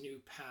hopefully this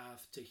new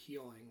path to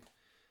healing,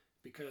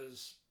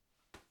 because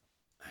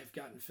I've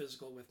gotten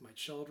physical with my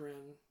children.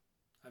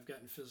 I've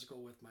gotten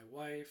physical with my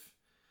wife.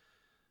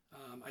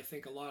 I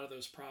think a lot of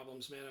those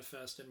problems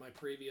manifest in my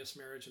previous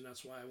marriage, and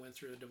that's why I went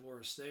through a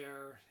divorce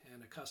there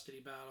and a custody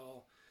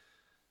battle.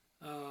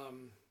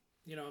 I'm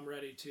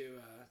ready to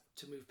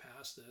move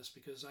past this,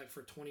 because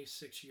for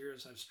 26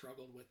 years I've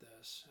struggled with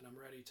this, and I'm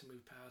ready to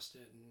move past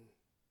it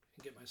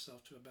and get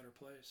myself to a better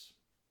place.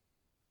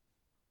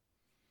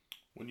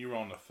 When you were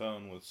on the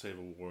phone with Save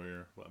a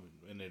Warrior,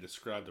 and they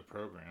described the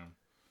program,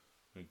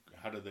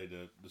 how did they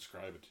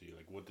describe it to you?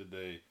 Like, what did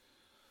they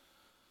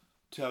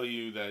tell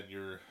you that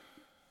your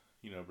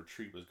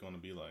retreat was going to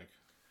be like?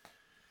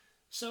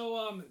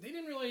 So they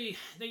didn't really,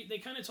 they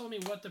kind of told me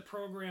what the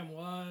program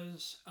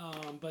was,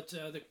 but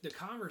the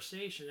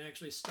conversation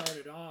actually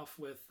started off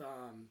with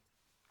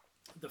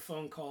the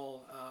phone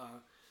call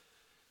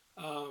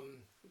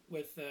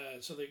with,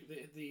 so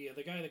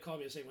the guy that called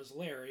me, his name was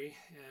Larry,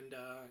 and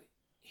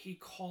he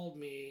called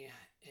me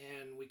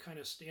and we kind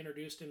of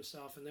introduced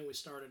himself, and then we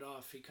started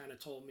off, he kind of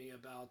told me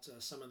about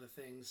some of the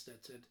things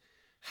that had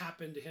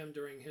happened to him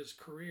during his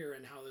career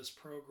and how this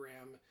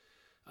program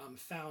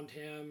found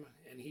him,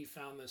 and he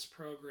found this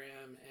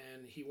program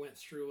and he went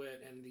through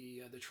it, and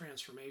the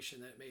transformation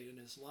that it made in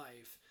his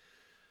life.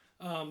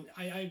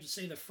 I'd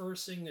say the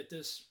first thing that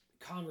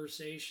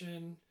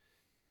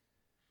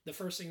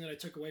I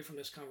took away from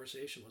this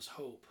conversation was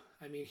hope.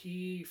 I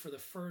mean, for the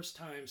first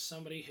time,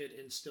 somebody had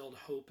instilled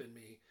hope in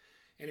me.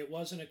 And it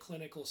wasn't a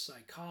clinical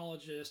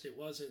psychologist. It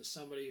wasn't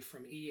somebody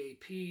from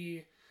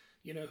EAP,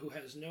 who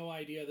has no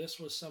idea. This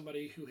was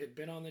somebody who had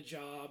been on the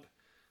job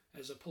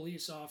as a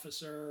police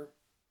officer,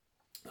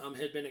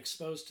 had been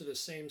exposed to the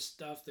same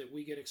stuff that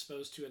we get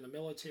exposed to in the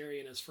military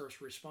and as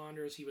first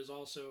responders. He was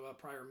also a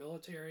prior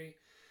military.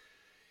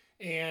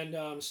 And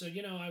so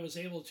I was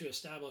able to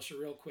establish a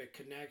real quick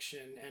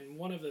connection. And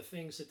one of the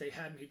things that they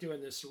had me do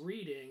in this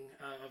reading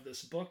of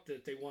this book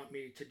that they want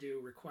me to do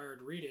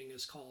required reading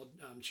is called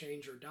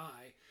Change or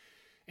Die.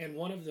 And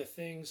one of the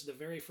things, the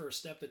very first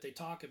step that they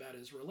talk about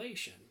is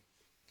relation.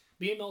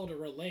 Being able to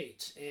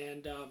relate.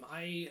 And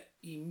I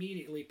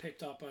immediately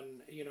picked up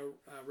on,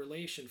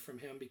 relation from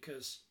him,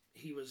 because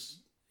he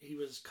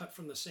was cut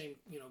from the same,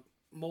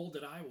 mold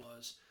that I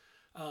was.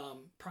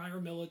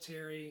 Prior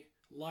military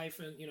life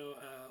and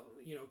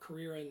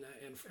career and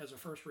as a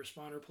first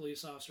responder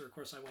police officer. Of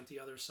course, I went the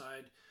other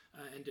side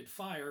and did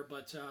fire,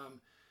 but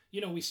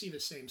we see the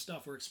same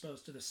stuff. We're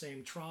exposed to the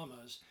same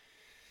traumas.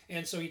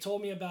 And so he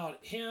told me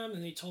about him,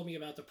 and he told me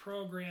about the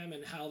program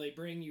and how they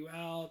bring you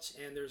out,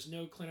 and there's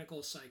no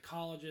clinical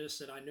psychologists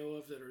that I know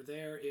of that are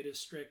there. It is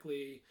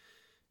strictly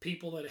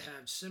people that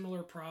have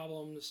similar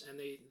problems, and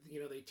they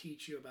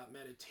teach you about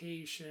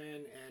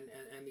meditation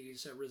and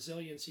these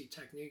resiliency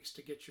techniques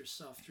to get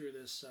yourself through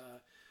this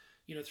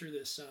through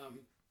this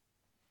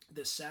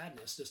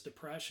sadness, this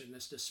depression,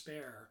 this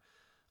despair,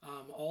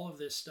 all of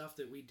this stuff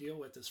that we deal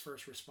with as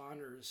first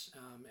responders,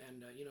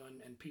 and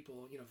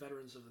people,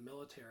 veterans of the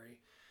military.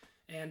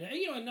 And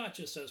and not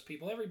just those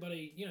people.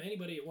 Everybody,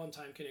 anybody at one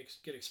time can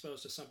get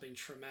exposed to something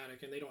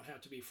traumatic, and they don't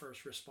have to be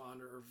first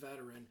responder or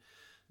veteran.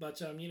 But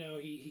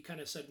he kind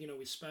of said,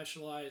 we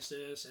specialize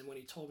this, and when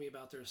he told me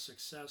about their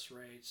success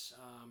rates,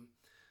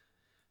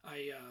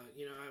 I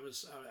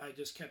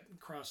just kept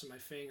crossing my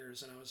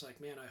fingers, and I was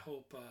like, man, I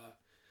hope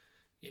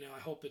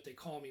that they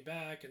call me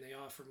back and they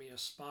offer me a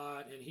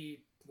spot. And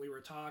we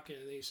were talking,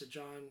 and he said,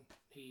 John,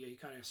 he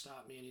kind of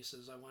stopped me, and he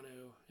says, I want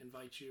to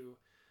invite you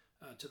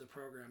to the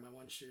program. I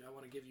want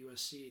to give you a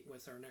seat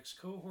with our next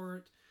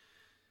cohort.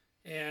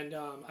 And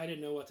I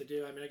didn't know what to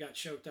do. I mean, I got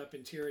choked up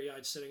and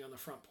teary-eyed sitting on the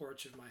front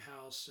porch of my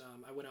house.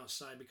 I went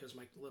outside because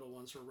my little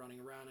ones were running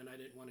around, and I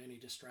didn't want any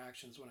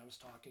distractions when I was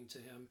talking to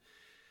him.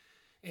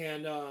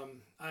 And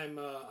I'm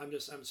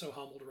so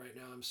humbled right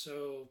now. I'm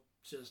so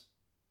just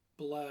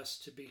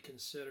blessed to be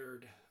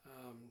considered.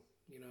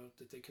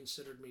 That they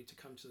considered me to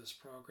come to this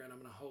program.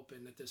 I'm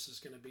hoping that this is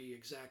going to be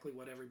exactly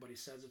what everybody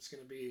says it's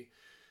going to be.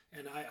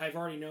 And I've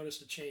already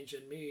noticed a change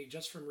in me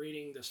just from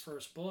reading this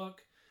first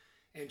book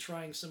and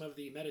trying some of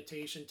the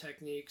meditation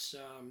techniques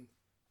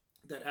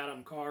that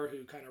Adam Carr,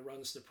 who kind of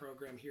runs the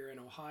program here in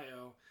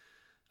Ohio,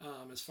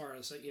 as far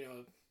as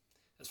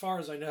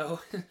I know,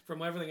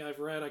 from everything I've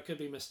read, I could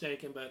be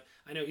mistaken, but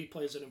I know he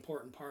plays an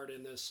important part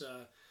in this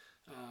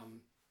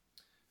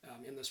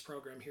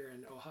program here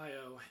in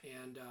Ohio.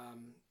 And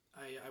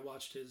I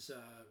watched his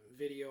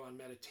video on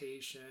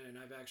meditation, and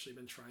I've actually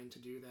been trying to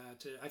do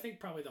that. I think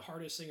probably the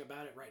hardest thing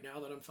about it right now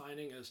that I'm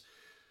finding is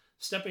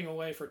stepping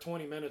away for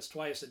 20 minutes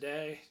twice a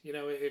day.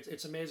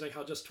 It's amazing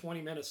how just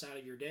 20 minutes out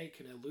of your day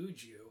can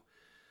elude you.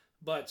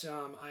 But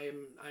I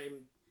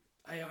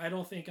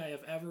don't think I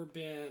have ever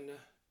been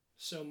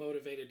so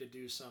motivated to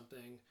do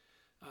something.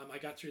 I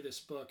got through this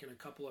book in a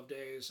couple of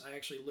days. I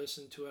actually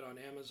listened to it on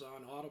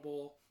Amazon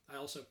Audible. I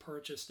also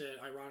purchased it.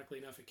 Ironically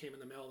enough, it came in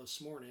the mail this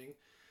morning.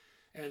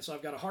 And so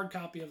I've got a hard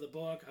copy of the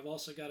book. I've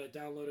also got it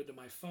downloaded to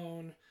my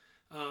phone.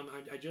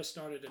 I just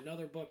started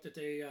another book that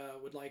they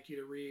would like you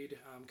to read.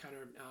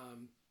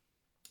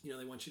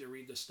 They want you to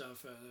read this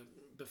stuff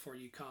before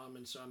you come.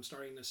 And so I'm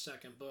starting this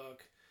second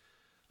book,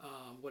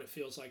 what it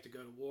feels like to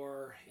go to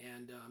war,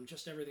 and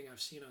just everything I've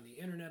seen on the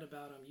internet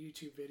about them,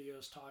 YouTube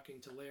videos,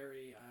 talking to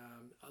Larry,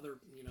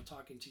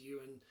 talking to you,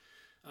 and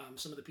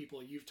some of the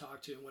people you've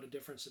talked to, and what a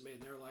difference it made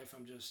in their life. I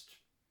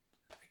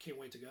can't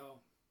wait to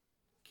go.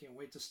 Can't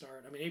wait to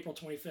start. I mean, April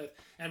 25th,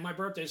 and my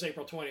birthday is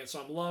April 20th,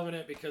 so I'm loving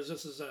it because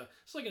it's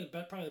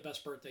probably the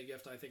best birthday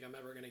gift I think I'm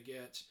ever going to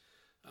get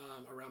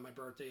around my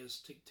birthday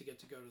is to get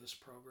to go to this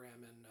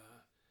program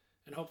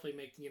and hopefully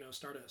make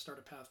start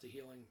a path to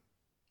healing.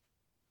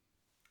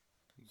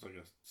 It's like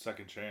a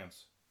second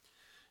chance.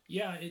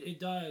 Yeah,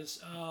 it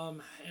does.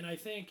 And I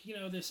think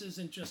this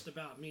isn't just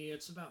about me.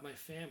 It's about my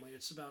family.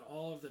 It's about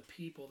all of the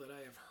people that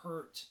I have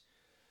hurt.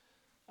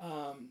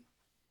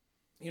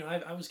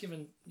 I was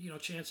given,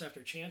 chance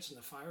after chance in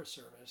the fire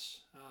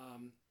service.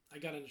 I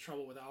got into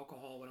trouble with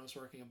alcohol when I was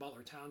working in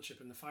Butler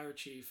Township, and the fire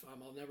chief,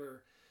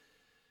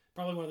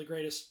 probably one of the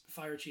greatest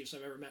fire chiefs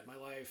I've ever met in my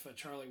life,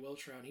 Charlie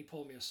Wiltrout, he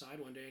pulled me aside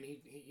one day, and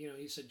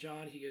he said,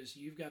 John,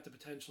 you've got the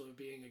potential of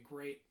being a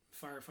great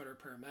firefighter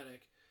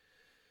paramedic.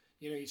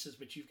 He says,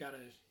 but you've got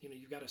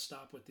to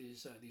stop with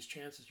these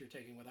chances you're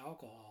taking with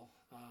alcohol.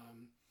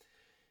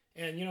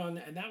 And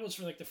that was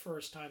for like the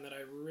first time that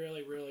I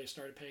really, really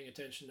started paying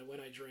attention to when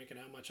I drink and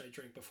how much I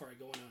drink before I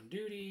go in on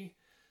duty.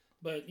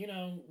 But,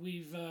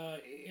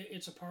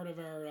 it's a part of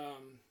our,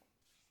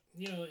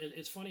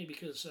 it's funny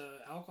because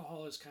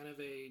alcohol is kind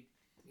of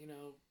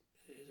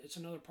it's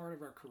another part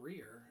of our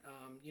career.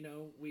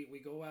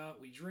 We go out,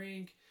 we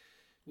drink,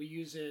 we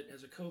use it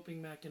as a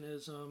coping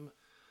mechanism.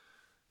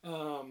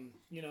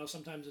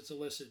 Sometimes it's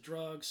illicit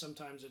drugs,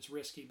 sometimes it's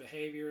risky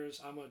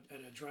behaviors. I'm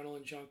an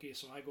adrenaline junkie,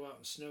 so I go out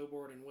and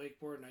snowboard and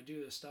wakeboard, and I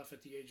do this stuff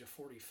at the age of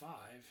 45.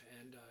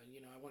 And,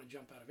 I want to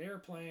jump out of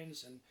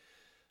airplanes, and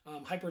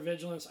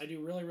hypervigilance. I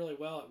do really, really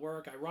well at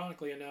work.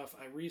 Ironically enough,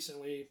 I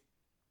recently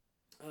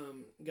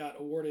got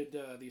awarded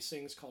these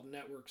things called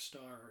Network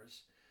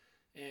Stars.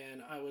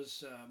 And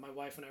my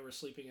wife and I were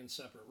sleeping in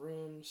separate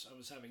rooms. I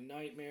was having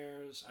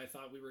nightmares. I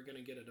thought we were going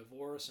to get a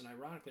divorce. And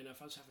ironically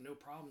enough, I was having no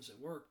problems at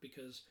work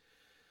because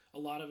a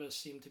lot of us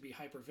seem to be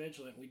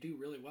hypervigilant. We do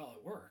really well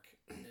at work.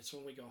 It's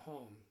when we go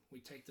home. We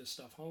take this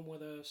stuff home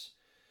with us.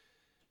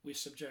 We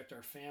subject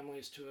our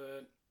families to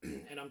it.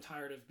 And I'm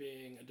tired of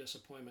being a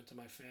disappointment to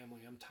my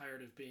family. I'm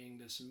tired of being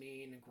this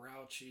mean,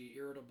 grouchy,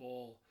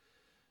 irritable,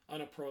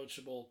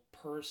 unapproachable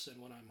person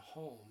when I'm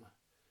home.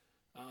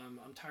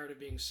 I'm tired of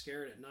being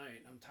scared at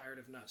night. I'm tired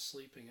of not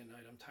sleeping at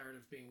night. I'm tired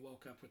of being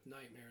woke up with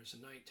nightmares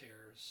and night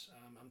terrors.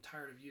 I'm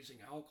tired of using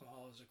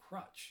alcohol as a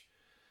crutch.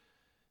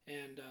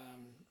 And,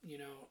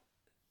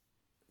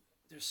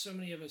 there's so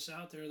many of us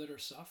out there that are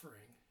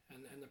suffering.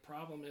 And the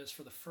problem is,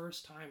 for the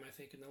first time, I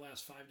think, in the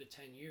last 5 to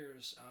 10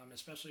 years,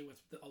 especially with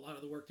a lot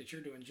of the work that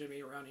you're doing,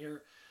 Jimmy, around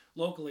here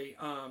locally,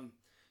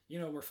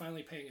 we're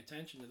finally paying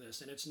attention to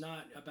this. And it's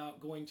not about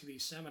going to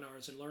these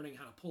seminars and learning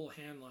how to pull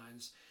hand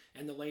lines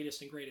and the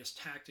latest and greatest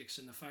tactics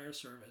in the fire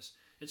service.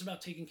 It's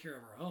about taking care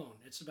of our own.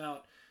 It's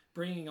about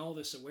bringing all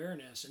this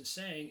awareness and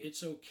saying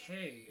it's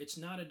okay. It's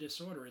not a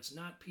disorder. It's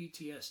not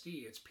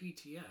PTSD. It's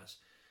PTS.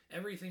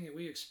 Everything that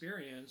we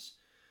experience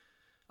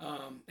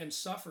and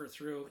suffer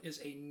through is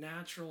a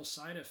natural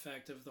side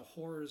effect of the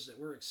horrors that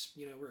we're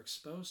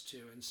exposed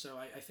to. And so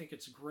I think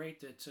it's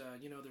great that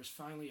there's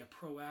finally a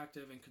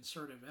proactive and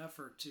concerted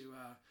effort to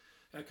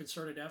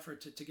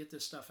get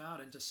this stuff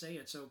out and to say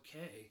it's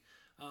okay,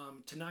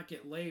 to not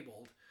get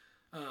labeled,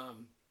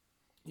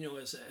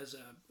 as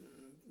a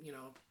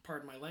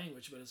pardon my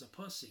language, but as a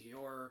pussy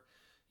or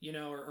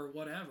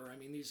whatever. I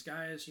mean, these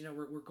guys,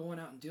 we're going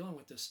out and dealing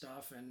with this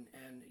stuff, and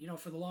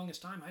for the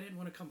longest time, I didn't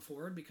want to come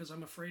forward because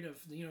I'm afraid of,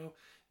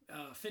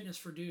 fitness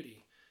for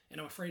duty, and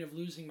I'm afraid of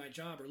losing my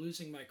job or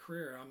losing my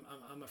career.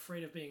 I'm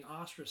afraid of being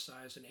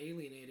ostracized and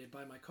alienated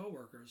by my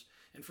coworkers.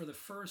 And for the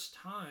first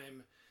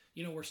time,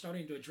 we're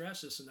starting to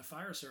address this in the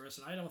fire service,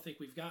 and I don't think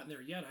we've gotten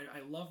there yet. I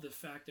love the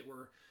fact that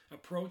we're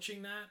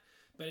approaching that.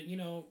 But,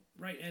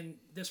 right, and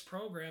this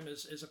program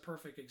is a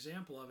perfect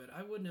example of it.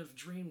 I wouldn't have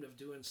dreamed of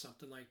doing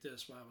something like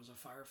this while I was a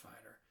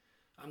firefighter.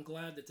 I'm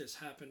glad that this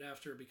happened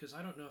after, because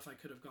I don't know if I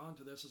could have gone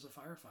to this as a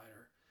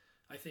firefighter.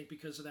 I think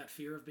because of that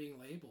fear of being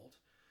labeled.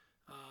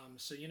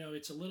 So,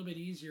 it's a little bit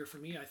easier for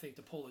me, I think,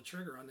 to pull the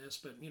trigger on this.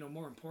 But,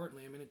 more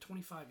importantly, in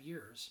 25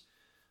 years,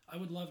 I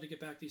would love to get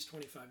back these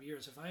 25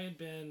 years. If I had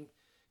been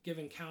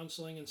given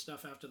counseling and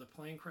stuff after the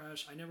plane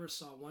crash, I never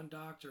saw one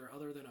doctor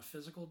other than a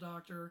physical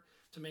doctor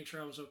to make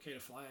sure I was okay to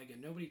fly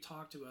again. Nobody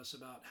talked to us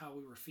about how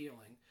we were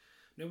feeling.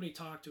 Nobody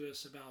talked to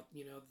us about,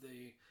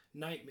 the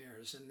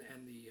nightmares and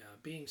the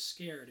being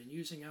scared and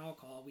using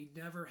alcohol. We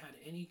never had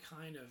any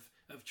kind of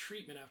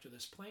treatment after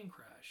this plane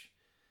crash.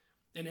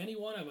 And any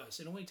one of us,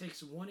 it only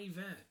takes one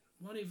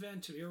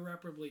event to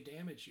irreparably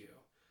damage you.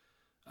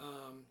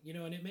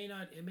 And it may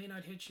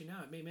not hit you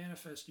now. It may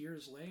manifest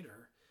years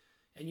later.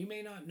 And you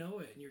may not know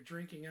it, and you're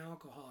drinking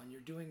alcohol, and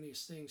you're doing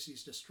these things,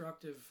 these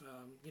destructive,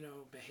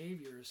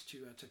 behaviors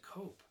to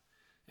cope.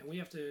 And we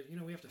have to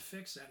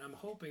fix that. And I'm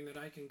hoping that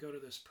I can go to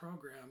this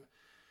program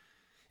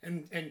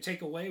and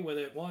take away with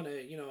it,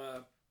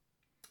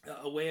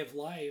 a way of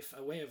life,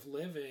 a way of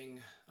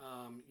living,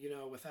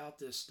 without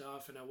this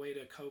stuff, and a way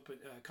to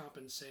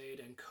compensate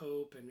and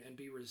cope and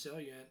be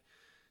resilient.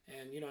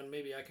 And, and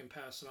maybe I can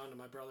pass it on to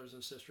my brothers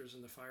and sisters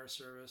in the fire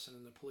service and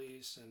in the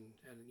police and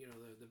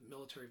the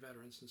military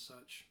veterans and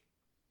such.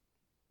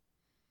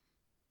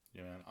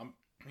 Yeah,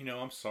 man.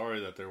 I'm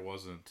sorry that there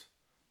wasn't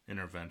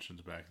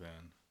interventions back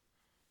then.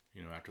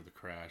 After the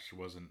crash, there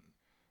wasn't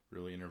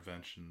really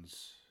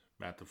interventions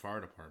at the fire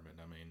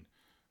department. I mean,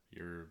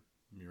 your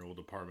old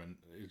department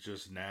is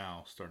just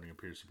now starting a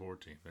peer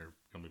support team. They're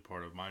going to be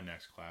part of my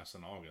next class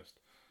in August.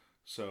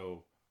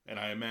 So, and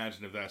I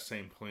imagine if that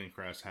same plane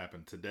crash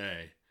happened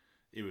today,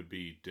 it would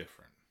be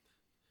different.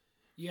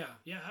 Yeah,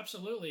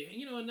 absolutely.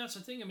 And that's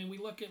the thing. I mean, we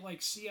look at like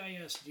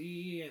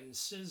CISD and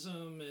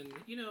CISM and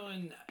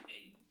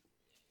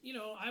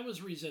I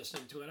was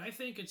resistant to it. I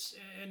think it's,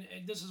 and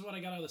this is what I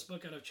got out of this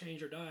book, out of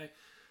Change or Die.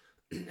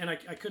 And I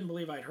couldn't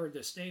believe I'd heard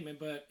this statement,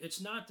 but it's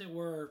not that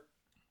we're,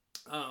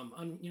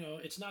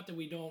 it's not that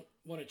we don't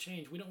want to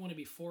change. We don't want to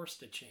be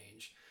forced to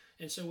change.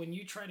 And so when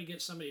you try to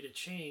get somebody to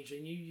change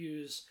and you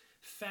use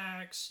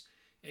facts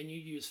and you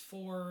use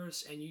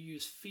force and you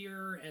use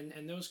fear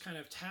and those kind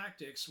of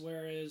tactics,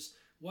 whereas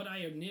what I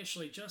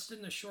initially, just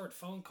in the short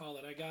phone call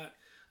that I got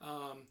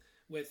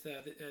with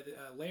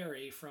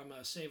Larry from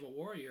Save a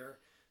Warrior,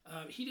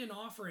 he didn't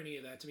offer any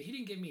of that to me. He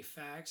didn't give me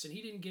facts, and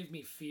he didn't give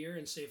me fear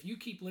and say, if you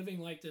keep living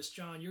like this,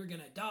 John, you're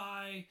going to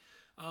die.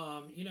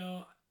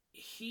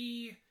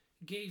 He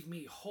gave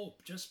me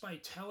hope just by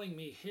telling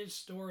me his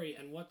story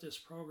and what this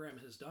program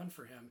has done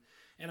for him.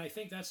 And I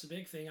think that's the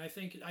big thing. I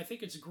think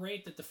it's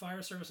great that the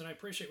fire service, and I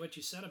appreciate what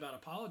you said about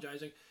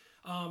apologizing.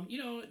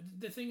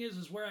 The thing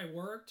is where I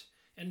worked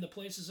and the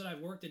places that I've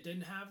worked that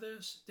didn't have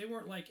this, they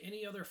weren't like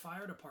any other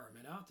fire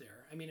department out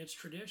there. I mean, it's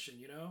tradition,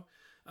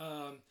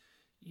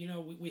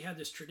 we had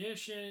this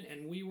tradition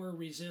and we were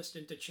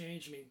resistant to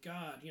change. I mean,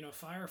 God,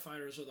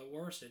 firefighters are the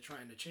worst at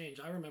trying to change.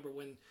 I remember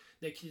when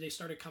they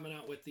started coming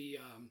out with the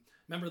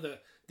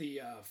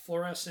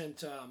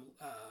fluorescent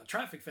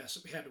traffic vests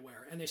that we had to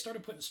wear, and they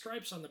started putting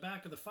stripes on the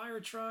back of the fire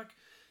truck,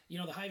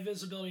 the high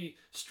visibility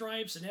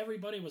stripes, and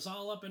everybody was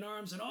all up in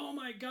arms and, oh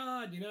my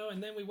God,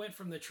 and then we went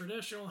from the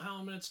traditional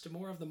helmets to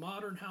more of the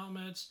modern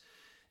helmets.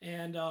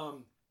 And,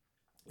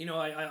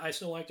 I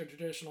still like the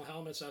traditional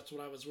helmets. That's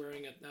what I was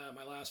wearing at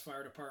my last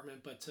fire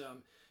department. But,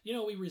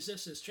 we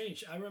resist this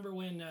change. I remember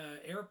when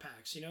air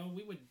packs,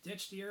 we would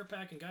ditch the air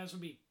pack and guys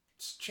would be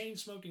chain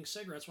smoking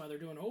cigarettes while they're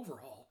doing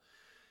overhaul.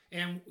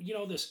 And,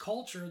 this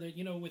culture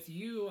that, with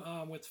you,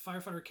 with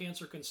Firefighter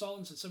Cancer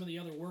Consultants and some of the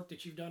other work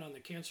that you've done on the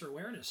cancer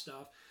awareness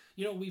stuff,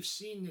 we've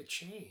seen the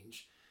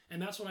change.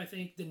 And that's what I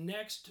think the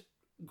next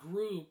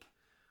group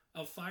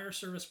of fire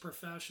service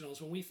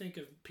professionals, when we think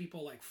of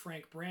people like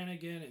Frank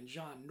Brannigan and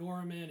John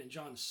Norman and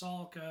John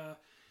Salka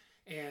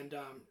and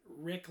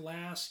Rick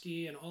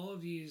Lasky and all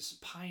of these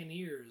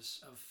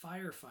pioneers of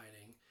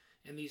firefighting,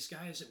 and these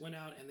guys that went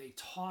out and they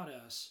taught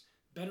us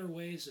better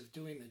ways of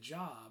doing the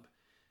job.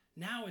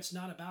 Now it's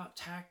not about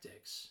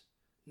tactics.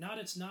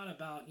 It's not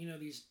about,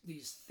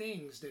 these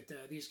things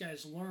that these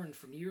guys learned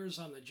from years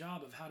on the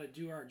job of how to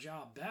do our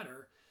job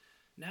better.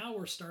 Now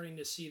we're starting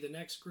to see the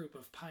next group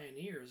of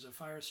pioneers, of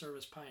fire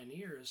service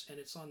pioneers, and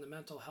it's on the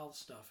mental health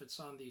stuff. It's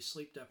on the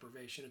sleep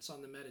deprivation. It's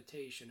on the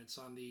meditation. It's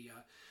on the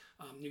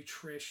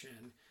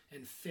nutrition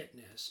and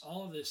fitness,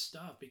 all of this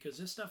stuff, because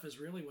this stuff is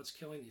really what's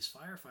killing these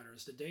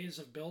firefighters. The days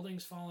of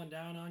buildings falling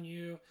down on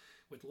you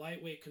with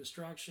lightweight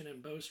construction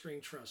and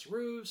bowstring truss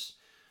roofs,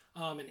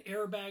 and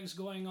airbags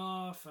going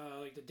off,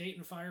 like the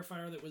Dayton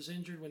firefighter that was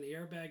injured when the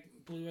airbag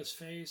blew his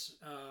face.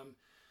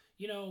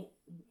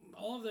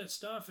 All of that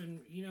stuff,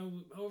 and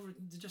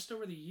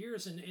over the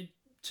years, and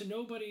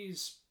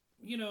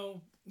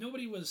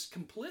nobody was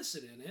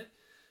complicit in it,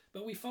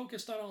 but we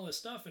focused on all this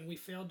stuff, and we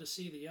failed to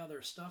see the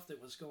other stuff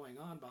that was going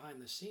on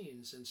behind the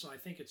scenes. And so I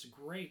think it's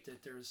great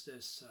that there's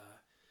this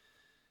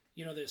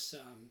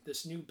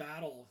this new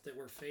battle that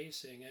we're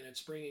facing, and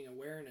it's bringing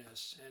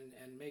awareness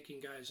and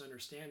making guys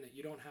understand that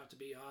you don't have to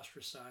be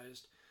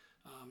ostracized.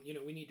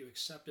 We need to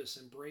accept this,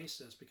 embrace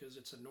this, because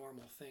it's a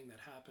normal thing that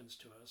happens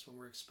to us when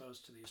we're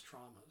exposed to these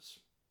traumas.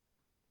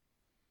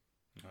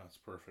 That's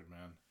perfect,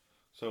 man.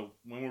 So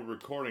when we're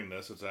recording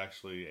this, it's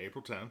actually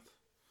April 10th.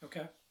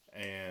 Okay.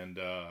 And,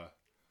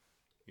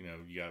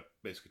 you got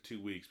basically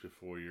 2 weeks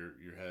before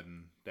you're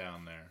heading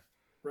down there.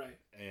 Right.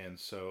 And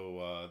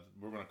so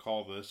we're going to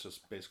call this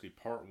just basically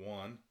part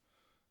one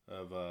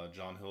of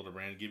John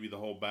Hildebrand, give you the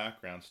whole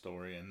background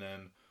story, and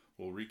then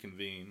we'll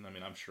reconvene. I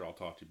mean, I'm sure I'll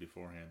talk to you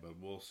beforehand, but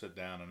we'll sit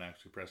down and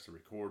actually press the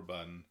record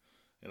button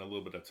in a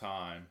little bit of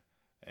time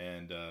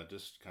and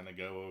just kind of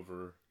go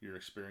over your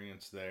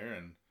experience there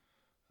and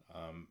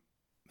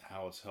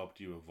how it's helped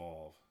you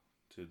evolve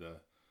to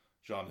the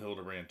John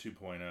Hildebrand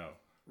 2.0.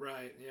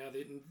 Right, yeah,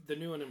 the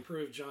new and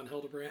improved John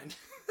Hildebrand.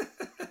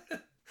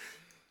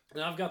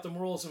 And I've got the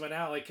morals of an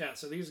alley cat,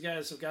 so these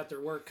guys have got their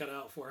work cut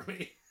out for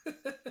me.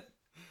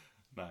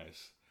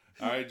 Nice.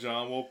 All right,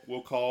 John,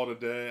 we'll call it a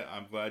day.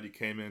 I'm glad you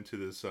came into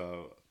this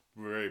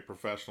very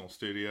professional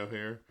studio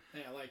here.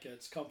 Yeah, I like it.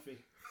 It's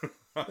comfy.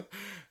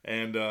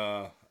 And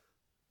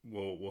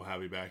we'll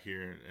have you back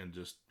here in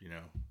just a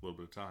little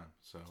bit of time.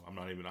 So I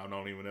don't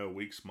even know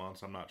weeks,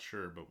 months. I'm not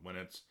sure, but when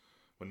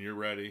you're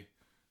ready,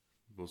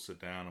 we'll sit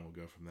down and we'll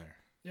go from there.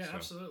 Yeah, so,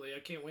 absolutely. I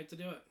can't wait to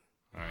do it.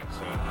 All right,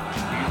 so.